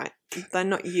using this right. They're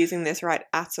not using this right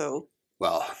at all.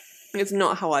 Well, it's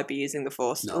not how I'd be using the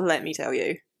Force, let me tell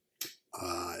you.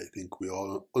 I think we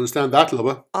all understand that,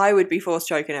 Lubba. I would be Force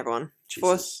choking everyone.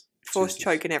 Jesus. Force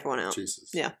choking everyone out. Jesus.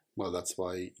 Yeah. Well, that's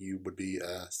why you would be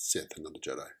a Sith and not a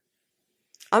Jedi.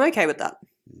 I'm okay with that.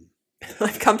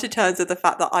 I've come to terms with the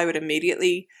fact that I would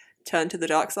immediately turn to the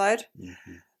dark side.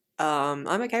 Mm-hmm.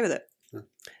 I'm okay with it. Yeah.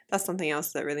 That's something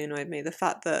else that really annoyed me. The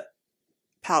fact that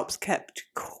Palps kept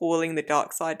calling the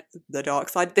dark side the dark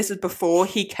side. This is before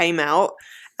he came out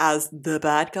as the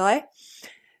bad guy.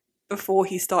 Before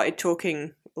he started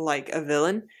talking like a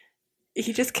villain.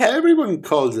 He just kept... Everyone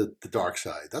calls it the dark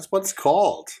side. That's what it's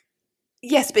called.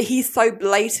 Yes, but he's so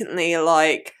blatantly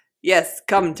like, yes,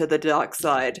 come to the dark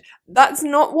side. That's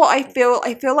not what I feel.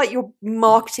 I feel like you're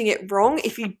marketing it wrong.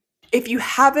 If you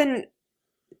haven't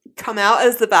come out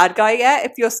as the bad guy yet,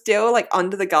 if you're still like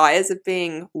under the guise of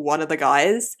being one of the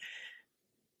guys,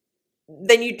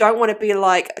 then you don't want to be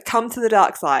like, come to the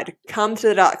dark side,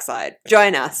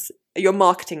 join us. You're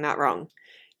marketing that wrong.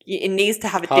 It needs to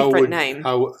have a different name.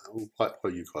 What do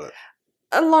you call it?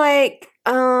 Like,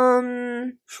 well,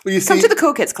 you see, come to the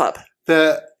Cool Kids Club.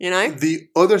 The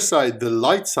other side, the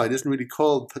light side, isn't really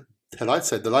called the light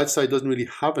side. The light side doesn't really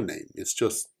have a name. It's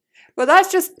just... Well,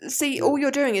 that's just... See, all you're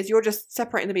doing is you're just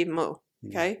separating them even more.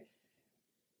 Okay?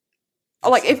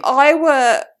 Like, if I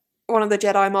were one of the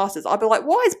Jedi Masters, I'd be like,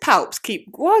 why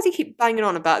does he keep banging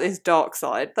on about this dark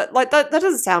side? That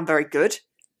doesn't sound very good.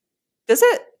 Does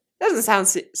it? Doesn't sound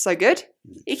so good.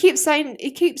 He keeps talking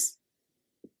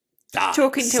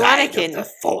to Anakin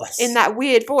in that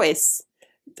weird voice,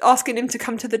 asking him to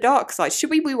come to the dark side.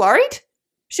 Should we be worried?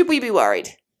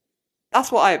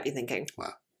 That's what I would be thinking.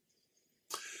 Wow.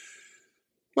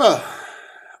 Well,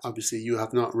 obviously you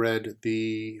have not read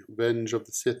the Revenge of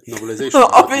the Sith novelization.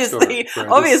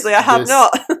 obviously I have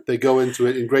not. They go into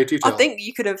it in great detail. I think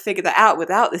you could have figured that out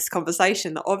without this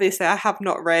conversation, that obviously I have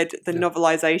not read the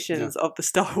novelizations of the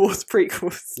Star Wars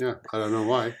prequels. Yeah, I don't know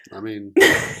why. I mean,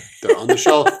 they're on the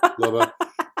shelf, Lubba.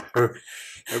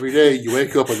 Every day you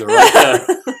wake up and they're right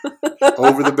there,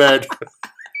 over the bed.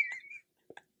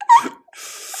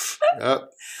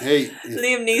 Hey,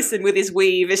 Liam Neeson with his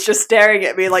weave is just staring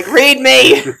at me like, read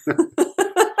me!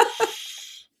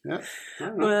 Yeah, I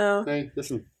don't know. Well, hey,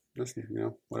 listen,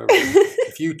 whatever.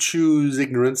 If you choose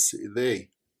ignorance, they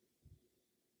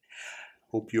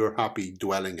hope you're happy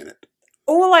dwelling in it.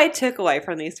 All I took away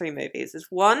from these three movies is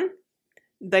 1,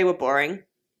 they were boring.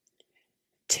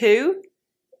 2,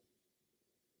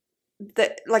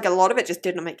 that like a lot of it just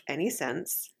didn't make any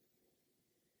sense.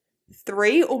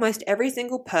 3, almost every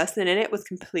single person in it was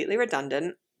completely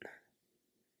redundant.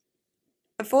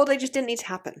 And 4, they just didn't need to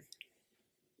happen.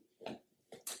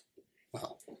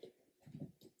 Wow.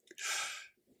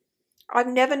 I've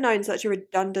never known such a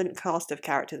redundant cast of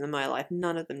characters in my life.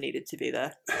 None of them needed to be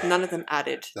there. None of them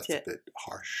added. That's a bit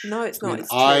harsh. No, it's not.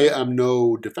 I am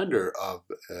no defender of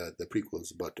the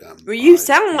prequels, but well, you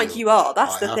sound like you are.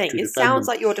 That's the thing. It sounds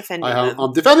like you're defending them.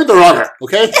 I'm defending their honor,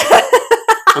 okay?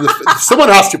 Someone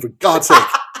has to, for God's sake.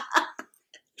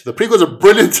 The prequels are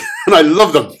brilliant, and I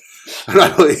love them, and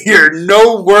I will hear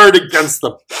no word against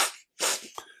them.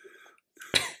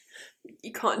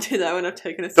 You can't do that when I've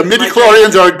taken a The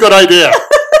midi-chlorians are a good idea.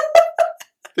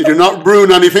 They do not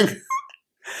ruin anything.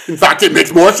 In fact, it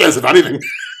makes more sense, if anything.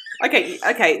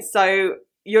 Okay, so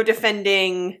you're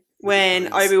defending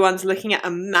when Obi-Wan's looking at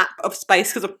a map of space,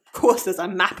 because of course there's a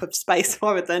map of space.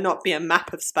 Why would there not be a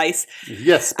map of space?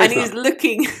 Yes, space and he's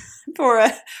looking for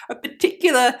a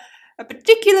particular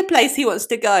place he wants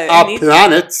to go. A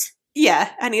planet.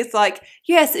 Yeah, and he's like,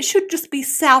 yes, it should just be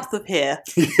south of here.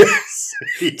 Yes.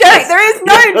 Derek,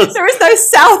 there is no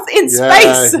south in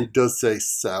space. He does say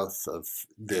south of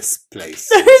this place.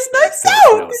 There is no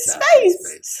south in south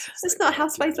space. That's like, not how oh,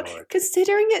 space dear works. Lord.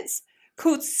 Considering it's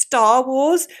called Star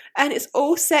Wars and it's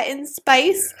all set in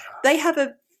space, they have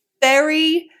a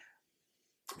very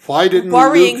Why didn't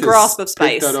worrying Lucas grasp of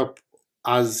pick space. that up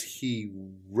as he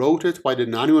wrote it? Why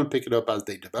didn't anyone pick it up as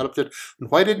they developed it? And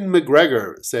why didn't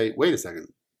McGregor say, wait a second,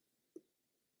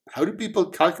 how do people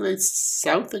calculate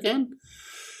south again?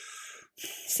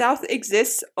 south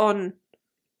exists on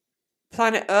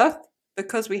planet Earth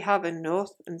because we have a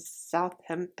north and south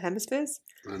hemispheres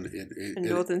And and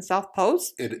north and south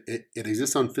poles. it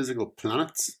exists on physical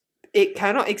planets. It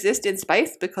cannot exist in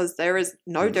space because there is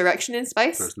no direction in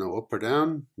space. There's no up or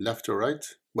down, left or right.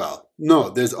 Well, no,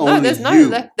 there's No, only there's no you.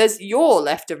 left. There's your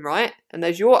left and right, and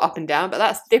there's your up and down, but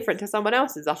that's different to someone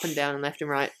else's up and down and left and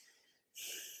right.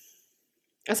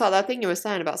 It's like that thing you were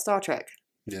saying about Star Trek.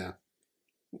 Yeah.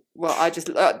 Well, I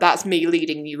just that's me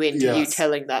leading you into you Yes.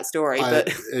 telling that story, but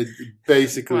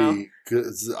Basically, Well.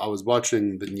 'cause I was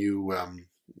watching the new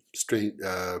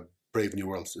Brave New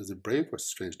Worlds. Is it Brave or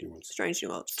Strange New Worlds? Strange New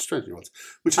Worlds. Strange New Worlds.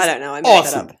 Which is I don't know. I made that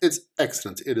awesome. up. It's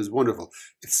excellent. It is wonderful.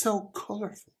 It's so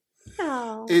colourful.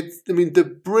 Oh.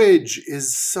 The bridge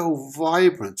is so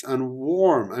vibrant and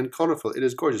warm and colourful. It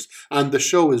is gorgeous. And the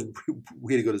show is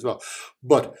really good as well.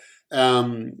 But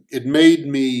it made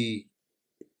me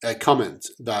comment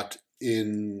that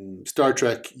in Star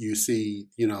Trek, you see,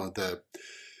 the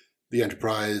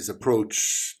Enterprise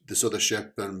approach this other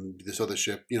ship and this other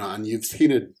ship, and you've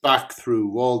seen it back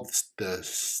through all the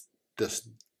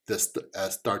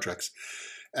Star Treks.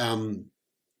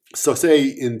 So say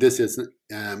in this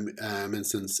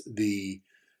instance, the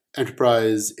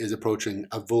Enterprise is approaching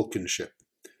a Vulcan ship,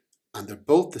 and they're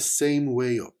both the same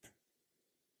way up.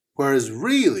 Whereas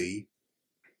really,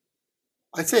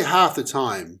 I'd say half the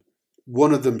time,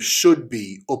 one of them should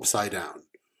be upside down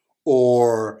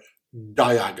or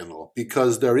diagonal,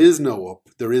 because there is no up,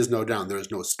 there is no down, there is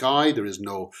no sky, there is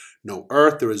no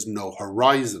earth, there is no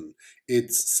horizon.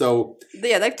 It's so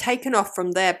Yeah, they've taken off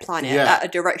from their planet Yeah. at a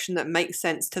direction that makes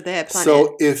sense to their planet.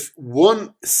 So if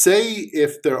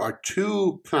there are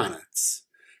two planets,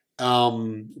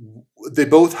 they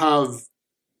both have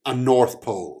a North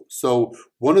Pole. So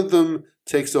one of them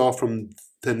takes off from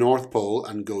the North Pole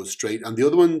and goes straight, and the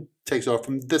other one takes off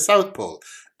from the South Pole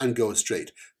and goes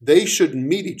straight. They should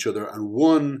meet each other, and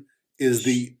one is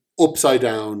the upside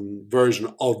down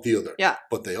version of the other. Yeah.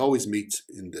 But they always meet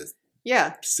in the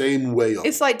yeah, same way up.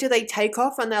 it's like, do they take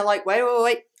off and they're like, wait,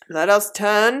 let us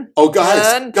turn. Oh,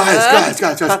 guys, turn, guys.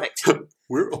 Perfect.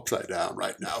 We're upside down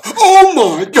right now. Oh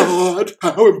my God!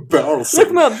 How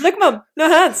embarrassing! Look, Mum, no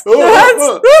hands, Oh, no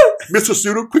hands. oh, Mr.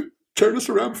 Pseudo, quick, turn us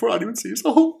around before anyone sees.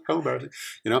 Oh, how embarrassing!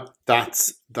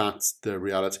 That's the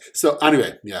reality. So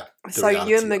anyway, yeah. the So you and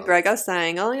reality of- McGregor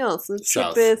saying, oh yes, it should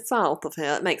South. be south of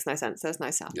here. It makes no sense. There's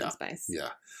no south Yeah, in space.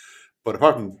 Yeah, but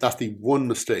apart from that's the one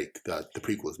mistake that the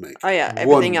prequels make. Oh yeah, One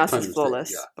everything else tiny is mistake,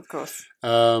 flawless, yeah. of course.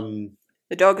 The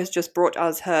The dog has just brought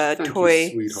us her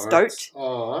toy Stoat,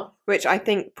 which I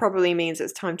think probably means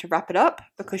it's time to wrap it up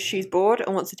because she's bored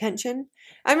and wants attention.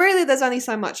 And really, there's only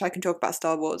so much I can talk about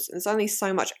Star Wars. There's only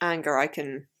so much anger I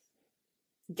can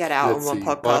get out on one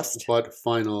podcast. What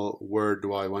final word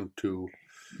do I want to?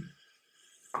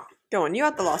 Go on, you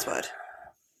had the last word.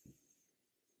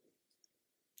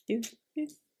 Do, do,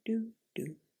 do,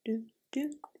 do, do,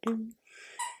 do, do,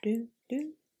 do,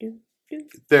 do, do, do.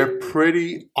 They're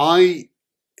pretty. I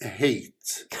hate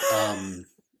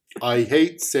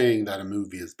saying that a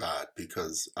movie is bad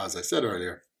because, as I said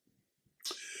earlier,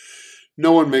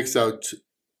 no one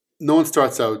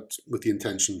starts out with the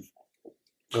intention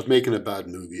of making a bad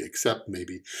movie, except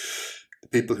maybe the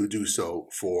people who do so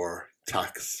for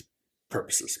tax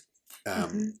purposes.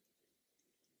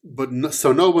 But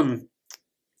no one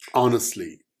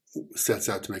honestly sets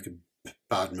out to make a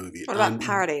bad movie. What about And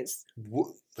parodies?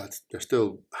 there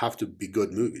still have to be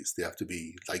good movies. They have to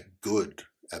be like good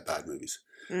bad movies,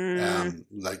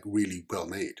 like really well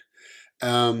made.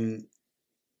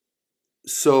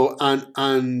 So a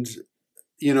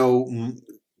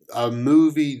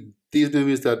movie. These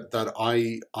movies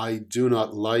that I do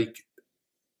not like.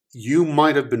 You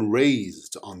might have been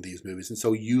raised on these movies, and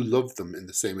so you love them in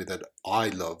the same way that I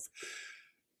love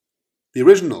the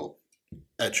original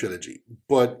trilogy.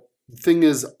 But the thing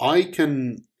is, I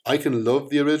can love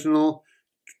the original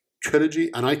trilogy,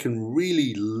 and I can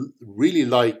really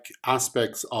like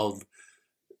aspects of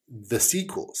the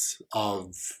sequels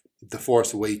of The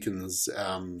Force Awakens.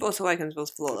 Force Awakens was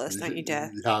flawless, don't you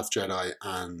dare. Last Jedi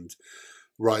and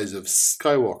Rise of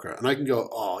Skywalker, and I can go,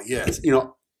 oh yes, you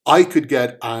know, I could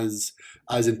get as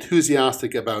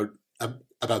enthusiastic about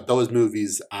those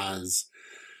movies as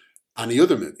any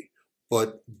other movie,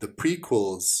 but the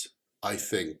prequels, I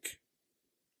think,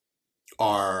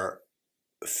 are,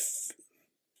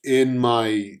 in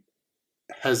my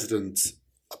hesitant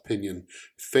opinion,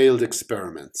 failed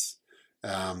experiments.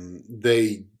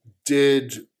 They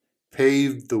did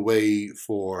pave the way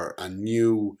for a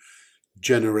new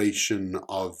generation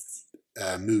of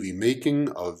movie making,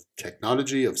 of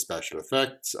technology, of special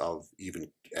effects, of even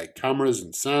cameras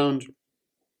and sound,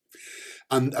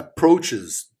 and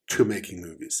approaches to making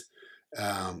movies.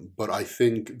 But I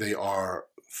think they are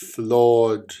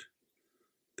flawed.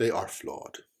 They are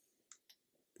flawed,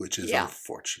 which is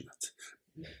unfortunate.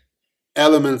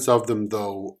 Elements of them,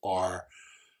 though, are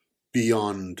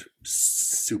beyond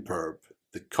superb.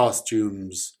 The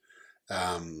costumes,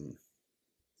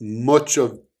 much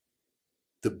of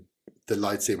the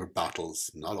lightsaber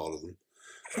battles, not all of them.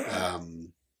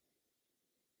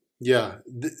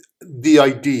 The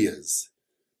ideas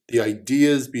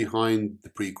behind the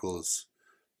prequels,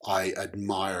 I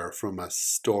admire from a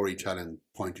storytelling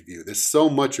point of view. There's so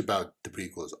much about the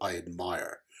prequels I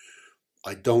admire.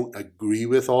 I don't agree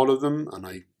with all of them, and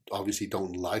I obviously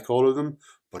don't like all of them,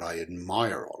 but I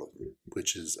admire all of them,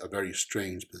 which is a very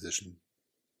strange position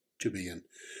to be in.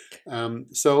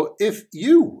 So if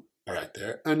you are out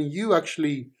there and you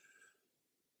actually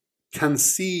can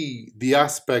see the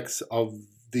aspects of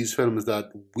these films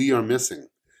that we are missing,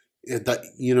 that,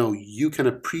 you know, you can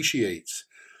appreciate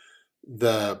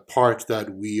the part that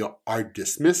we are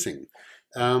dismissing,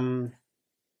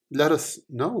 let us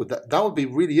know. That would be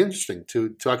really interesting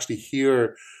to actually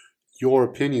hear your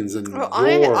opinions and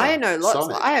I know lots.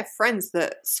 side. I have friends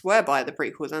that swear by the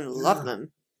prequels and love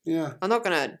them. Yeah, I'm not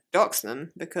going to dox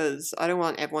them because I don't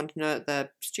want everyone to know that they're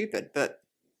stupid. But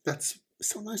that's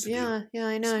so nice of you. yeah,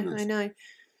 I know, So nice. I know.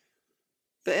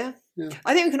 But Yeah.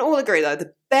 I think we can all agree though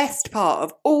the best part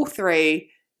of all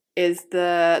three is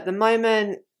the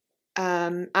moment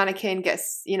Anakin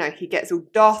gets, you know, he gets all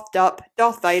dothed up,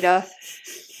 Darth Vader,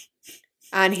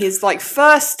 and his like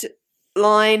first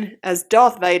line as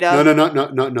Darth Vader.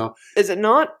 No. Is it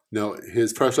not? No,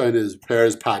 his first line is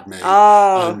 "Where's Padme?"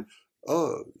 Oh,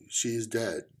 And she's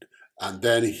dead. And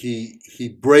then he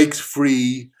breaks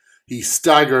free, he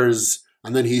staggers,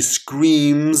 and then he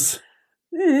screams.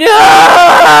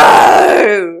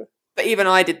 no! But even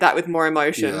I did that with more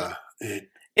emotion. Yeah.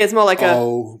 It's more like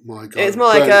oh my god. it's more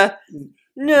like a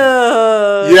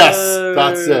no. Yes,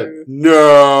 that's it.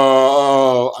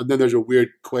 No. And then there's a weird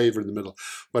quaver in the middle.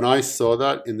 When I saw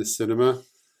that in the cinema,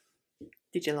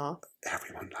 Did you laugh?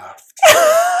 everyone laughed.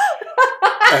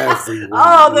 Everyone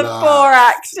the laughed. poor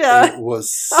actor. It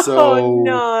was so Oh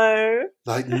no.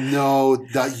 like, no,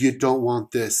 that you don't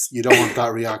want this. You don't want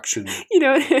that reaction. You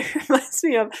know what it reminds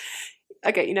me of?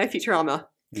 Okay, you know Futurama.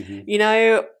 Mhm. You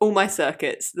know All My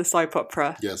Circuits, the soap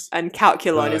opera, Yes. and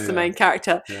Calculon Oh, is the yeah. main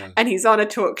character. Yeah. And he's on a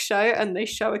talk show and they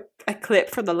show a clip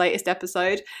from the latest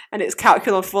episode and it's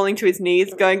Calculon falling to his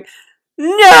knees going,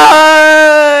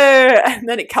 no! And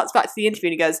then it cuts back to the interview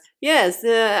and he goes, yes,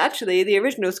 actually the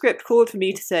original script called for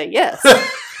me to say yes.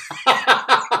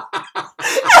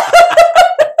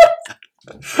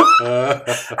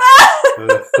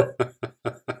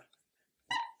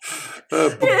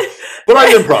 But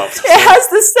I improv. It has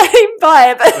the same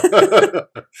vibe.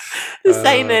 The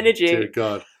same energy. Dear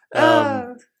God.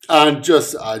 Oh. And I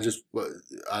just,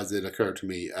 as it occurred to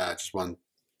me, I just want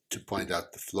to point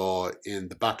out the flaw in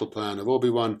the battle plan of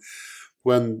Obi-Wan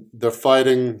when they're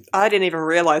fighting I didn't even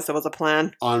realise there was a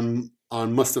plan. on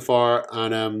Mustafar,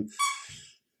 and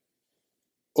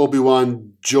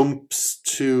Obi-Wan jumps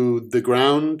to the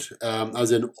ground,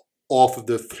 as in off of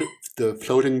the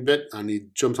floating bit, and he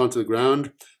jumps onto the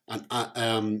ground,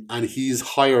 and he's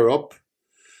higher up,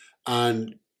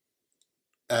 and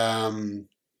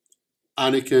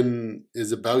Anakin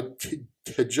is about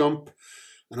to jump,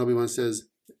 and Obi-Wan says,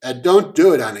 "Don't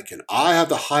do it, Anakin. I have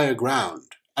the higher ground."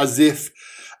 As if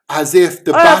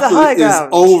the battle is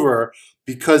over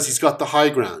because he's got the high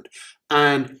ground.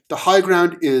 And the high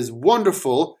ground is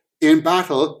wonderful in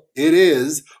battle. It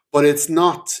is, but it's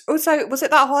not. Also, was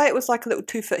it that high? It was like a little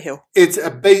 2-foot hill. It's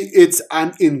an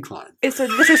incline. It's a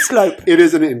little slope. It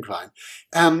is an incline.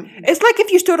 It's like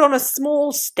if you stood on a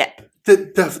small step.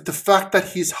 The fact that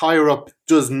he's higher up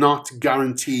does not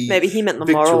guarantee. Maybe he meant the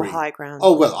victory. moral high ground.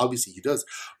 Oh well, obviously he does,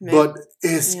 Maybe. but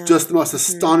it's just the most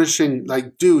astonishing.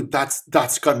 Like, dude,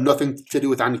 that's got nothing to do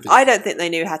with anything. I don't think they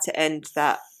knew how to end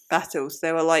that battle. So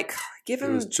they were like, give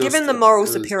him the moral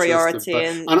superiority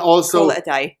and also call it a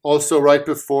day. Also, right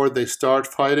before they start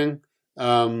fighting,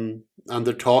 and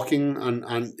they're talking,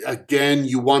 and again,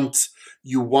 you want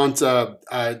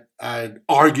an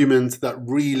argument that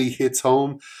really hits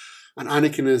home, and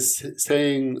Anakin is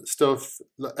saying stuff,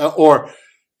 or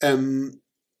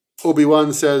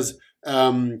Obi-Wan says,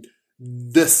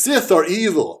 the Sith are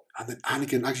evil. And then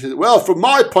Anakin actually says, well, from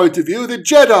my point of view, the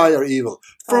Jedi are evil.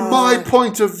 From my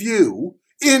point of view,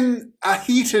 in a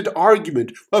heated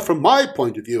argument, well, from my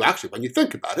point of view, actually, when you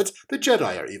think about it, the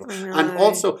Jedi are evil. And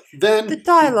also, then... The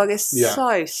dialogue is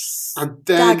so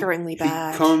staggeringly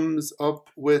bad. He comes up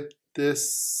with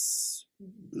this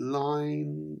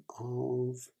line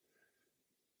of...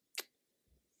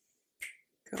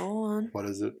 Go on. What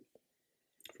is it?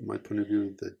 From my point of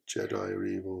view, the Jedi are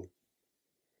evil.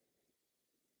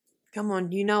 Come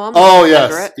on, you know I'm Oh,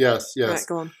 yes. Right,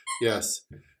 go on. Yes.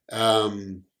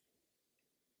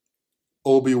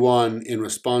 Obi-Wan, in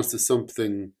response to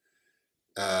something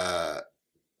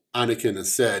Anakin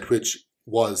has said, which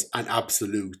was an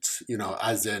absolute,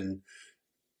 as in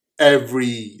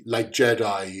every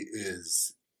Jedi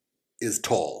is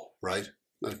tall, right?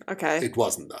 Okay. It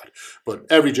wasn't that, but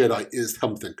every Jedi is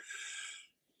something.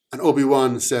 And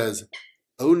Obi-Wan says,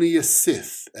 "Only a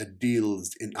Sith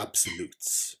deals in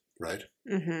absolutes." Right?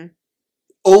 Mm-hmm.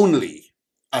 Only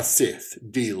a Sith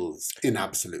deals in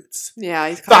absolutes.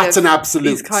 Yeah, that's an absolute.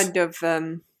 He's kind of.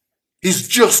 He's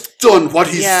just done what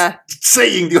he's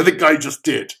saying the other guy just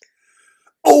did.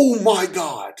 Oh my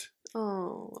God!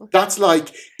 Oh, that's like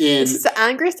in. This is the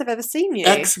angriest I've ever seen you.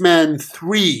 X-Men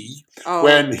 3,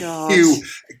 when God. you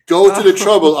go to the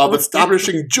trouble of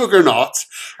establishing Juggernaut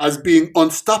as being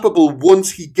unstoppable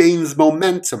once he gains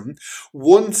momentum,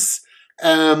 once.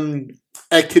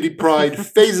 Kitty Pryde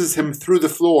phases him through the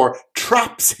floor,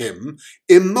 traps him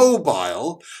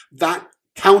immobile. That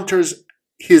counters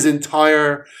his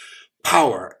entire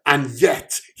power, and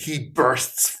yet he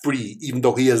bursts free, even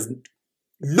though he has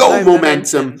no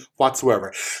momentum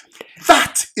whatsoever.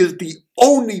 That is the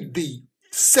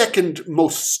second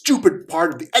most stupid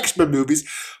part of the X-Men movies,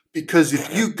 because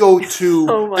if you go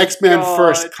to X-Men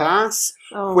First Class,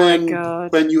 when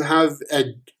you have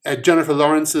Jennifer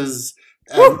Lawrence's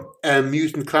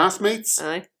mutant classmates,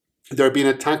 they're being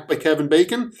attacked by Kevin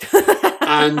Bacon,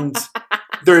 and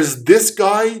there's this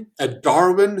guy,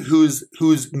 Darwin, whose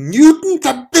mutant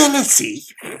ability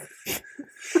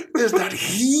is that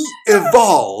he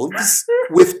evolves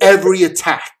with every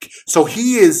attack. So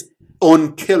he is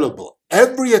unkillable.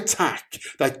 Every attack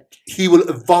that he will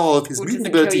evolve, his mutant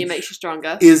ability makes you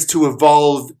stronger. Is to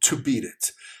evolve to beat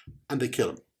it. And they kill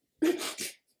him.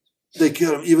 They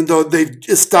kill him, even though they've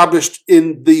established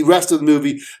in the rest of the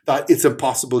movie that it's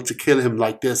impossible to kill him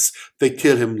like this. They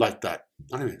kill him like that.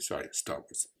 Anyway, sorry, Star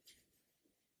Wars.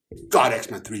 God,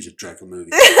 X-Men 3 is a dreadful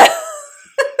movie.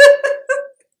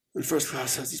 And First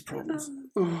Class has these problems.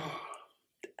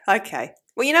 Okay.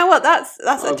 Well, you know what? That's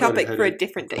a topic for a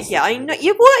different day. Yeah, I know.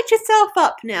 You've worked yourself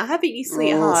up now, haven't you,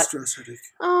 sweetheart? Stress headache.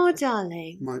 Oh,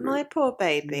 darling. My poor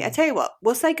baby. I tell you what,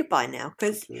 we'll say goodbye now,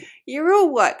 because you're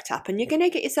all worked up and you're going to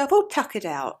get yourself all tuckered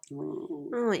out.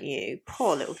 Aren't you?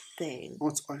 Poor little thing.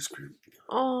 What's ice cream?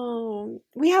 Oh,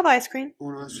 we have ice cream. I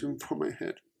want ice cream for my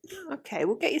head. Okay,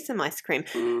 we'll get you some ice cream.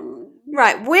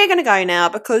 Right, we're going to go now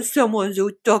because someone's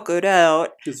all tuckered out.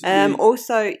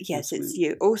 Also, yes, it's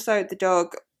you. Also, the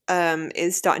dog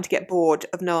is starting to get bored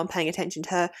of no one paying attention to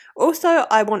her. Also,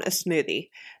 I want a smoothie.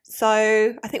 So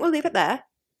I think we'll leave it there.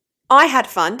 I had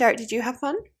fun. Derek, did you have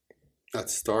fun? At the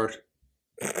start.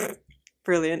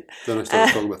 Brilliant. Then I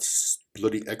started talking about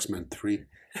bloody X-Men 3.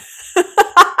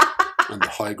 And the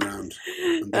high ground.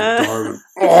 And then Darwin.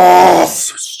 Oh,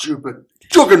 so stupid.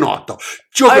 Juggernaut, though.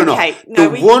 Juggernaut. Okay, no,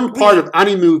 the one part of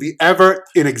any movie ever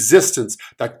in existence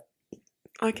that...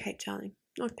 Okay, darling.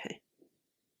 Okay.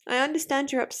 I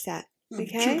understand you're upset.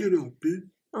 Okay? Juggernaut, babe.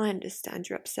 I understand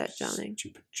you're upset, darling.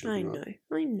 Stupid Juggernaut.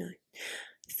 I know.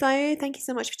 So, thank you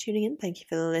so much for tuning in. Thank you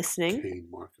for listening. Kane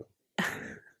Marco.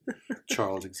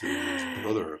 Charles Xavier's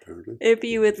brother, apparently. If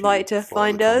you would like to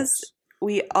find us,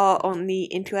 we are on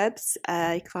the interwebs.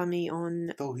 You can find me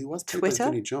on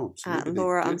Twitter Jones, at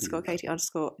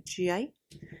Laura_Katie_GA.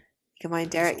 You can find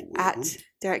Derek at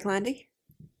Derek Landy.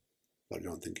 But I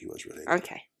don't think he was related.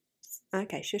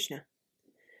 Okay, shush now.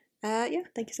 Yeah,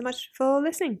 thank you so much for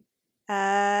listening.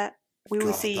 We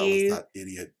will see you. Was that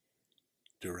idiot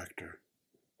director.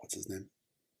 What's his name?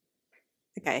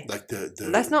 Okay. Like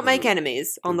let's not make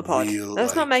enemies on the pod.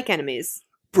 Let's not make enemies.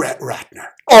 Brett Ratner.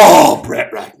 Oh,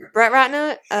 Brett Ratner. Brett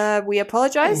Ratner, we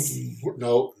apologise.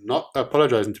 No, not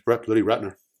apologising to Brett bloody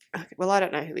Ratner. Okay, well, I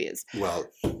don't know who he is. Well,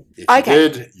 if you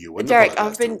did, you wouldn't. Derek,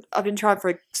 I've been trying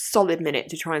for a solid minute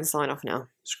to try and sign off now.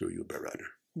 Screw you, Brett Ratner.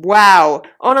 Wow.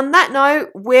 On that note,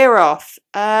 we're off.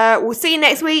 We'll see you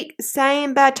next week.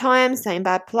 Same bad time, same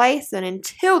bad place. And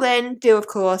until then, do, of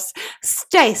course,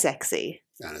 stay sexy.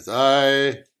 And as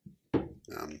I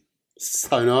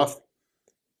sign off,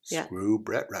 Yeah. screw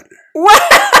Brett Ratner.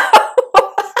 Wow.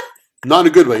 Not in a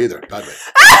good way either. Bad way.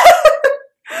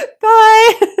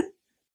 Bye.